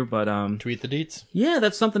to you. But tweet the deets. Yeah,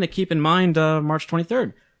 that's something to keep in mind. March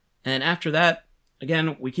 23rd, and after that,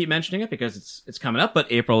 again, we keep mentioning it because it's coming up.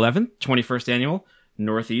 But April 11th, 21st annual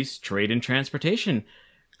Northeast Trade and Transportation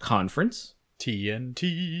Conference.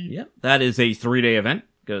 TNT. Yep. That is a 3-day event.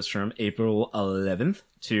 Goes from April 11th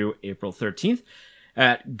to April 13th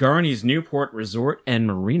at Garney's Newport Resort and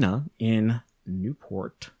Marina in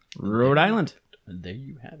Newport, Rhode Island. And there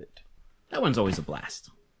you have it. That one's always a blast.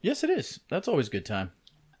 Yes, it is. That's always a good time.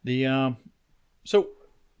 So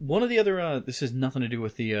one of the other this has nothing to do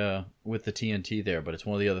with the TNT there, but it's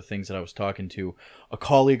one of the other things that I was talking to a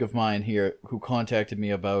colleague of mine here who contacted me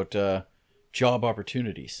about job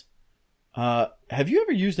opportunities. Have you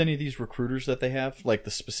ever used any of these recruiters that they have, like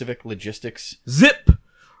the specific logistics? Zip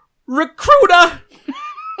Recruiter.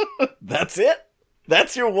 That's it.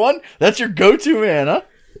 That's your one. That's your go-to man, huh?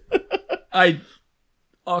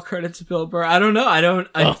 All credit to Bill Burr. I don't know. I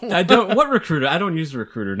don't. What recruiter? I don't use a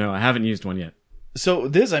recruiter. No, I haven't used one yet. So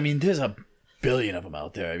there's a billion of them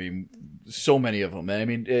out there. I mean, so many of them. I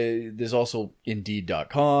mean, there's also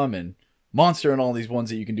Indeed.com and Monster and all these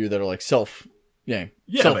ones that you can do that are like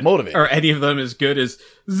self-motivated. Are any of them as good as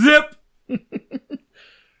Zip Recruiter?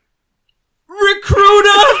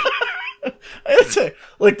 I'd say,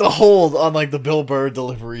 like, the hold on, like, the Bill Burr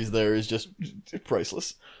deliveries there is just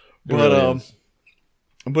priceless. But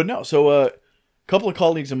no, so a couple of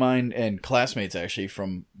colleagues of mine and classmates, actually,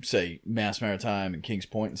 from, say, Mass Maritime and Kings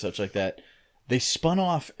Point and such like that, they spun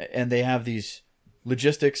off and they have these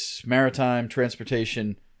logistics, maritime,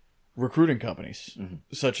 transportation recruiting companies,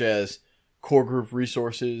 such as Core Group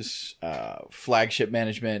Resources, Flagship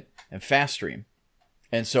Management, and FastStream.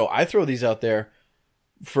 And so I throw these out there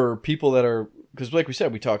for people that are, because like we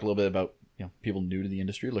said, we talk a little bit about people new to the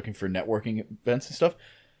industry looking for networking events and stuff.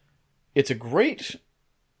 It's a great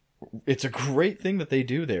thing that they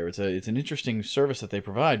do there. It's an interesting service that they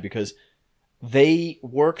provide because they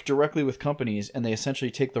work directly with companies and they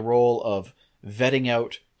essentially take the role of vetting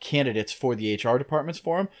out candidates for the HR departments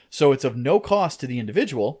for them. So it's of no cost to the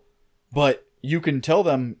individual, but you can tell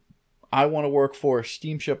them, I want to work for a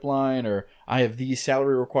steamship line, or I have these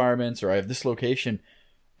salary requirements, or I have this location.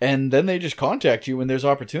 And then they just contact you when there's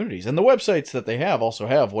opportunities. And the websites that they have also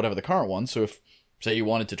have whatever the current ones. So if, say, you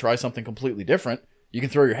wanted to try something completely different, you can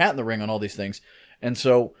throw your hat in the ring on all these things. And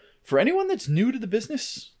so for anyone that's new to the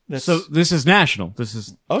business, So this is national. This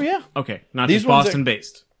is Oh yeah. okay, not These just ones Boston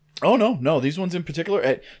based. Oh no. These ones in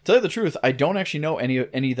particular. Tell you the truth, I don't actually know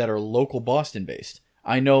any that are local Boston based.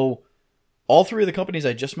 I know all three of the companies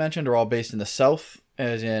I just mentioned are all based in the South,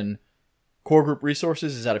 as in Core Group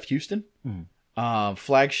Resources is out of Houston.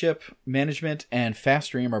 Flagship Management and Fast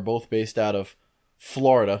Stream are both based out of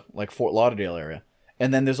Florida, like Fort Lauderdale area.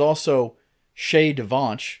 And then there's also Shea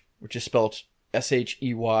Devonch, which is spelled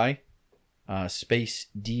SHEY space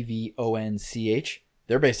DVONCH.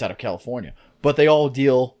 They're based out of California, but they all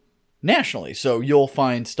deal nationally. So you'll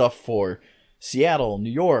find stuff for Seattle, New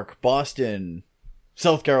York, Boston,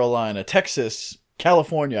 South Carolina, Texas,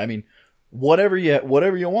 California. I mean, whatever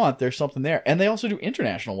you want, there's something there. And they also do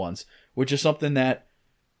international ones, which is something that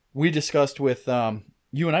we discussed with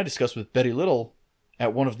you and I discussed with Betty Little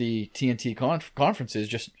at one of the TNT conferences,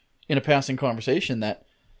 just in a passing conversation, that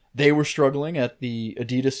they were struggling at the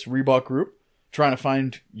Adidas Reebok group, trying to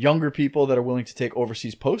find younger people that are willing to take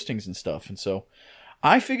overseas postings and stuff. And so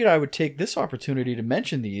I figured I would take this opportunity to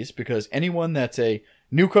mention these, because anyone that's a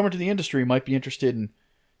newcomer to the industry might be interested in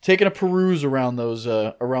taking a peruse around those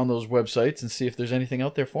websites and see if there's anything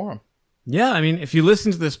out there for them. Yeah, I mean, if you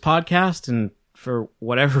listen to this podcast and for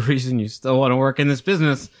whatever reason you still want to work in this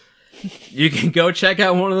business, you can go check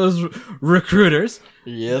out one of those recruiters.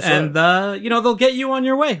 Yes, and they'll get you on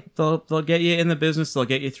your way. They'll get you in the business. They'll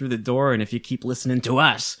get you through the door. And if you keep listening to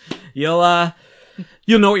us, you'll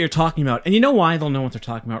know what you're talking about. And you know why they'll know what they're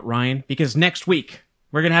talking about, Ryan? Because next week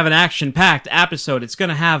we're gonna have an action-packed episode. It's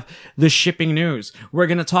gonna have the shipping news. We're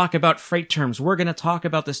gonna talk about freight terms. We're gonna talk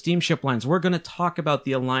about the steamship lines. We're gonna talk about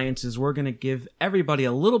the alliances. We're gonna give everybody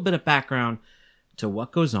a little bit of background to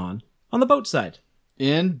what goes on the boat side.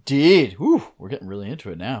 Indeed. Whew, we're getting really into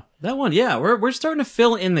it now. That one, yeah. We're starting to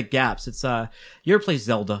fill in the gaps. It's you ever play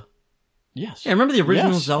Zelda? Yes. Yeah, remember the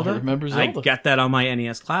original Yes, Zelda? I remember Zelda. I got that on my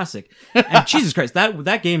NES Classic. And Jesus Christ,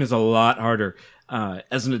 that game is a lot harder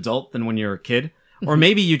as an adult than when you're a kid. Or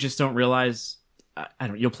maybe you just don't realize,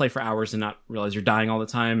 you'll play for hours and not realize you're dying all the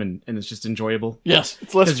time, and it's just enjoyable. Yes,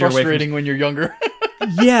 it's less frustrating when you're younger.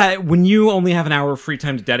 Yeah, when you only have an hour of free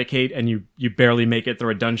time to dedicate and you barely make it through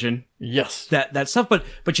a dungeon. Yes. That stuff.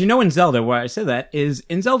 But you know, in Zelda, why I say that is,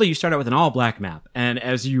 in Zelda you start out with an all-black map, and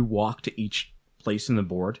as you walk to each place in the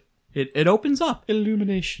board, it opens up.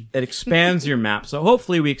 Illumination. It expands your map. So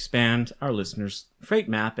hopefully we expand our listeners' freight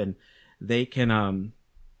map, and they can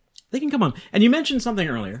come on. And you mentioned something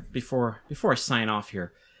earlier before I sign off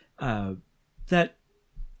here, that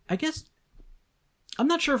I guess I'm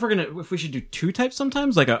not sure if we should do two types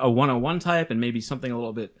sometimes, like a 101 type and maybe something a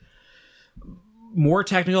little bit more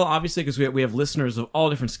technical, obviously, because we have listeners of all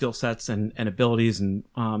different skill sets and abilities. And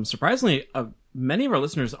surprisingly, many of our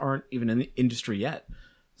listeners aren't even in the industry yet.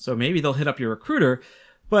 So maybe they'll hit up your recruiter,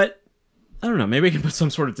 but I don't know. Maybe we can put some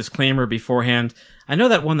sort of disclaimer beforehand. I know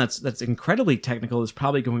that one that's incredibly technical is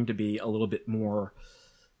probably going to be a little bit more.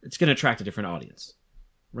 It's going to attract a different audience,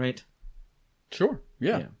 right? Sure.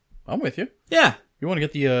 Yeah. I'm with you. Yeah. You want to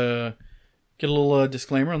get a little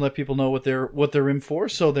disclaimer and let people know what they're in for,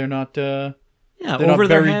 so they're not they're over not their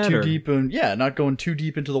buried head too deep, and not going too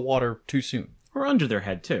deep into the water too soon, or under their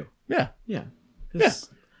head too. Yeah.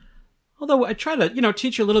 Although I try to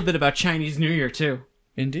teach you a little bit about Chinese New Year too.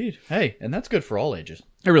 Indeed. Hey, and that's good for all ages.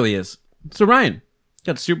 It really is. So Ryan,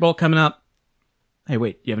 got the Super Bowl coming up. Hey,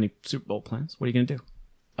 wait, do you have any Super Bowl plans? What are you gonna do?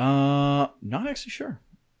 Not actually sure.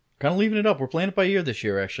 Kind of leaving it up. We're playing it by ear this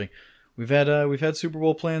year. Actually, we've had Super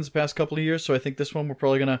Bowl plans the past couple of years, so I think this one we're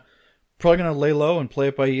probably gonna lay low and play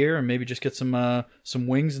it by ear, and maybe just get some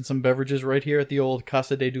wings and some beverages right here at the old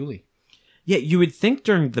Casa de Dooley. Yeah, you would think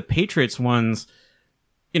during the Patriots ones,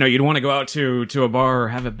 you'd want to go out to a bar or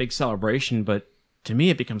have a big celebration, but to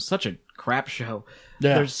me it becomes such a crap show.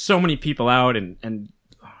 Yeah. There's so many people out and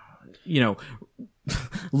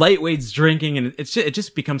lightweights drinking, and it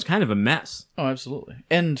just becomes kind of a mess. Oh, absolutely.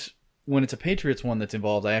 And when it's a Patriots one that's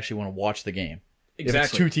involved, I actually want to watch the game. Exactly. If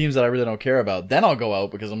it's two teams that I really don't care about, then I'll go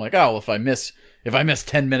out, because I'm like, oh, well, if I miss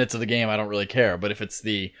 10 minutes of the game, I don't really care. But if it's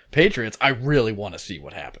the Patriots, I really want to see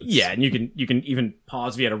what happens. Yeah, and you can even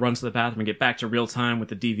pause if you had to run to the bathroom and get back to real time with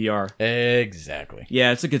the DVR. Exactly.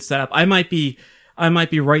 Yeah, it's a good setup. I might be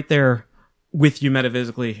right there with you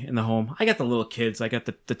metaphysically in the home. I got the little kids. I got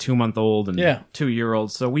the 2-month-old and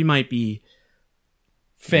 2-year-old. So we might be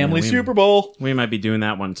family Super Bowl. We might be doing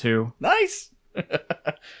that one too. Nice.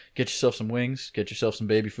 Get yourself some wings, get yourself some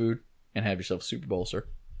baby food, and have yourself a Super Bowl, sir.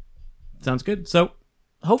 Sounds good. So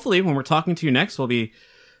hopefully when we're talking to you next, we'll be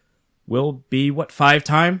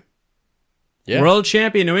 5-time world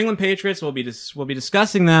champion New England Patriots. We'll be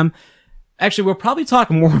discussing them. Actually, we'll probably talk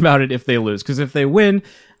more about it if they lose, because if they win,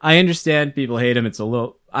 I understand people hate him. It's a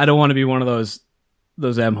little. I don't want to be one of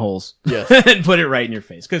those M holes. Yes. And put it right in your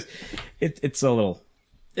face because it's a little.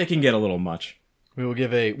 It can get a little much. We will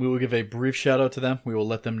give a brief shout out to them. We will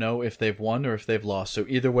let them know if they've won or if they've lost. So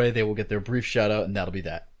either way, they will get their brief shout out, and that'll be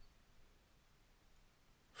that.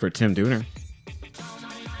 For Tim Dooner.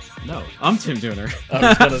 No, I'm Tim Dooner. I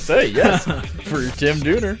was gonna say yes for Tim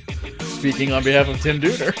Dooner. Speaking on behalf of Tim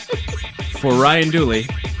Dooner. For Ryan Dooley,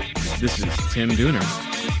 this is Tim Dooner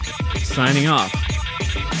signing off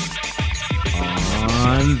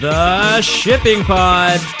on the Shipping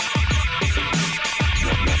Pod.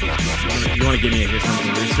 You want to give me a Here Comes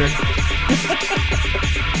the Rooster?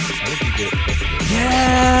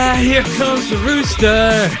 Yeah, here comes the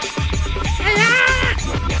rooster.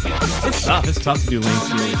 It's tough to do Lane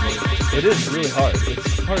Staley. It is really hard.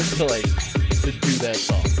 It's hard to do that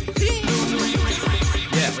song.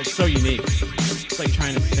 Yeah, it's so unique. It's like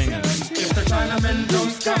trying to sing it. If the Chinamen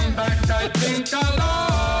don't come back, I think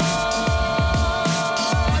I'll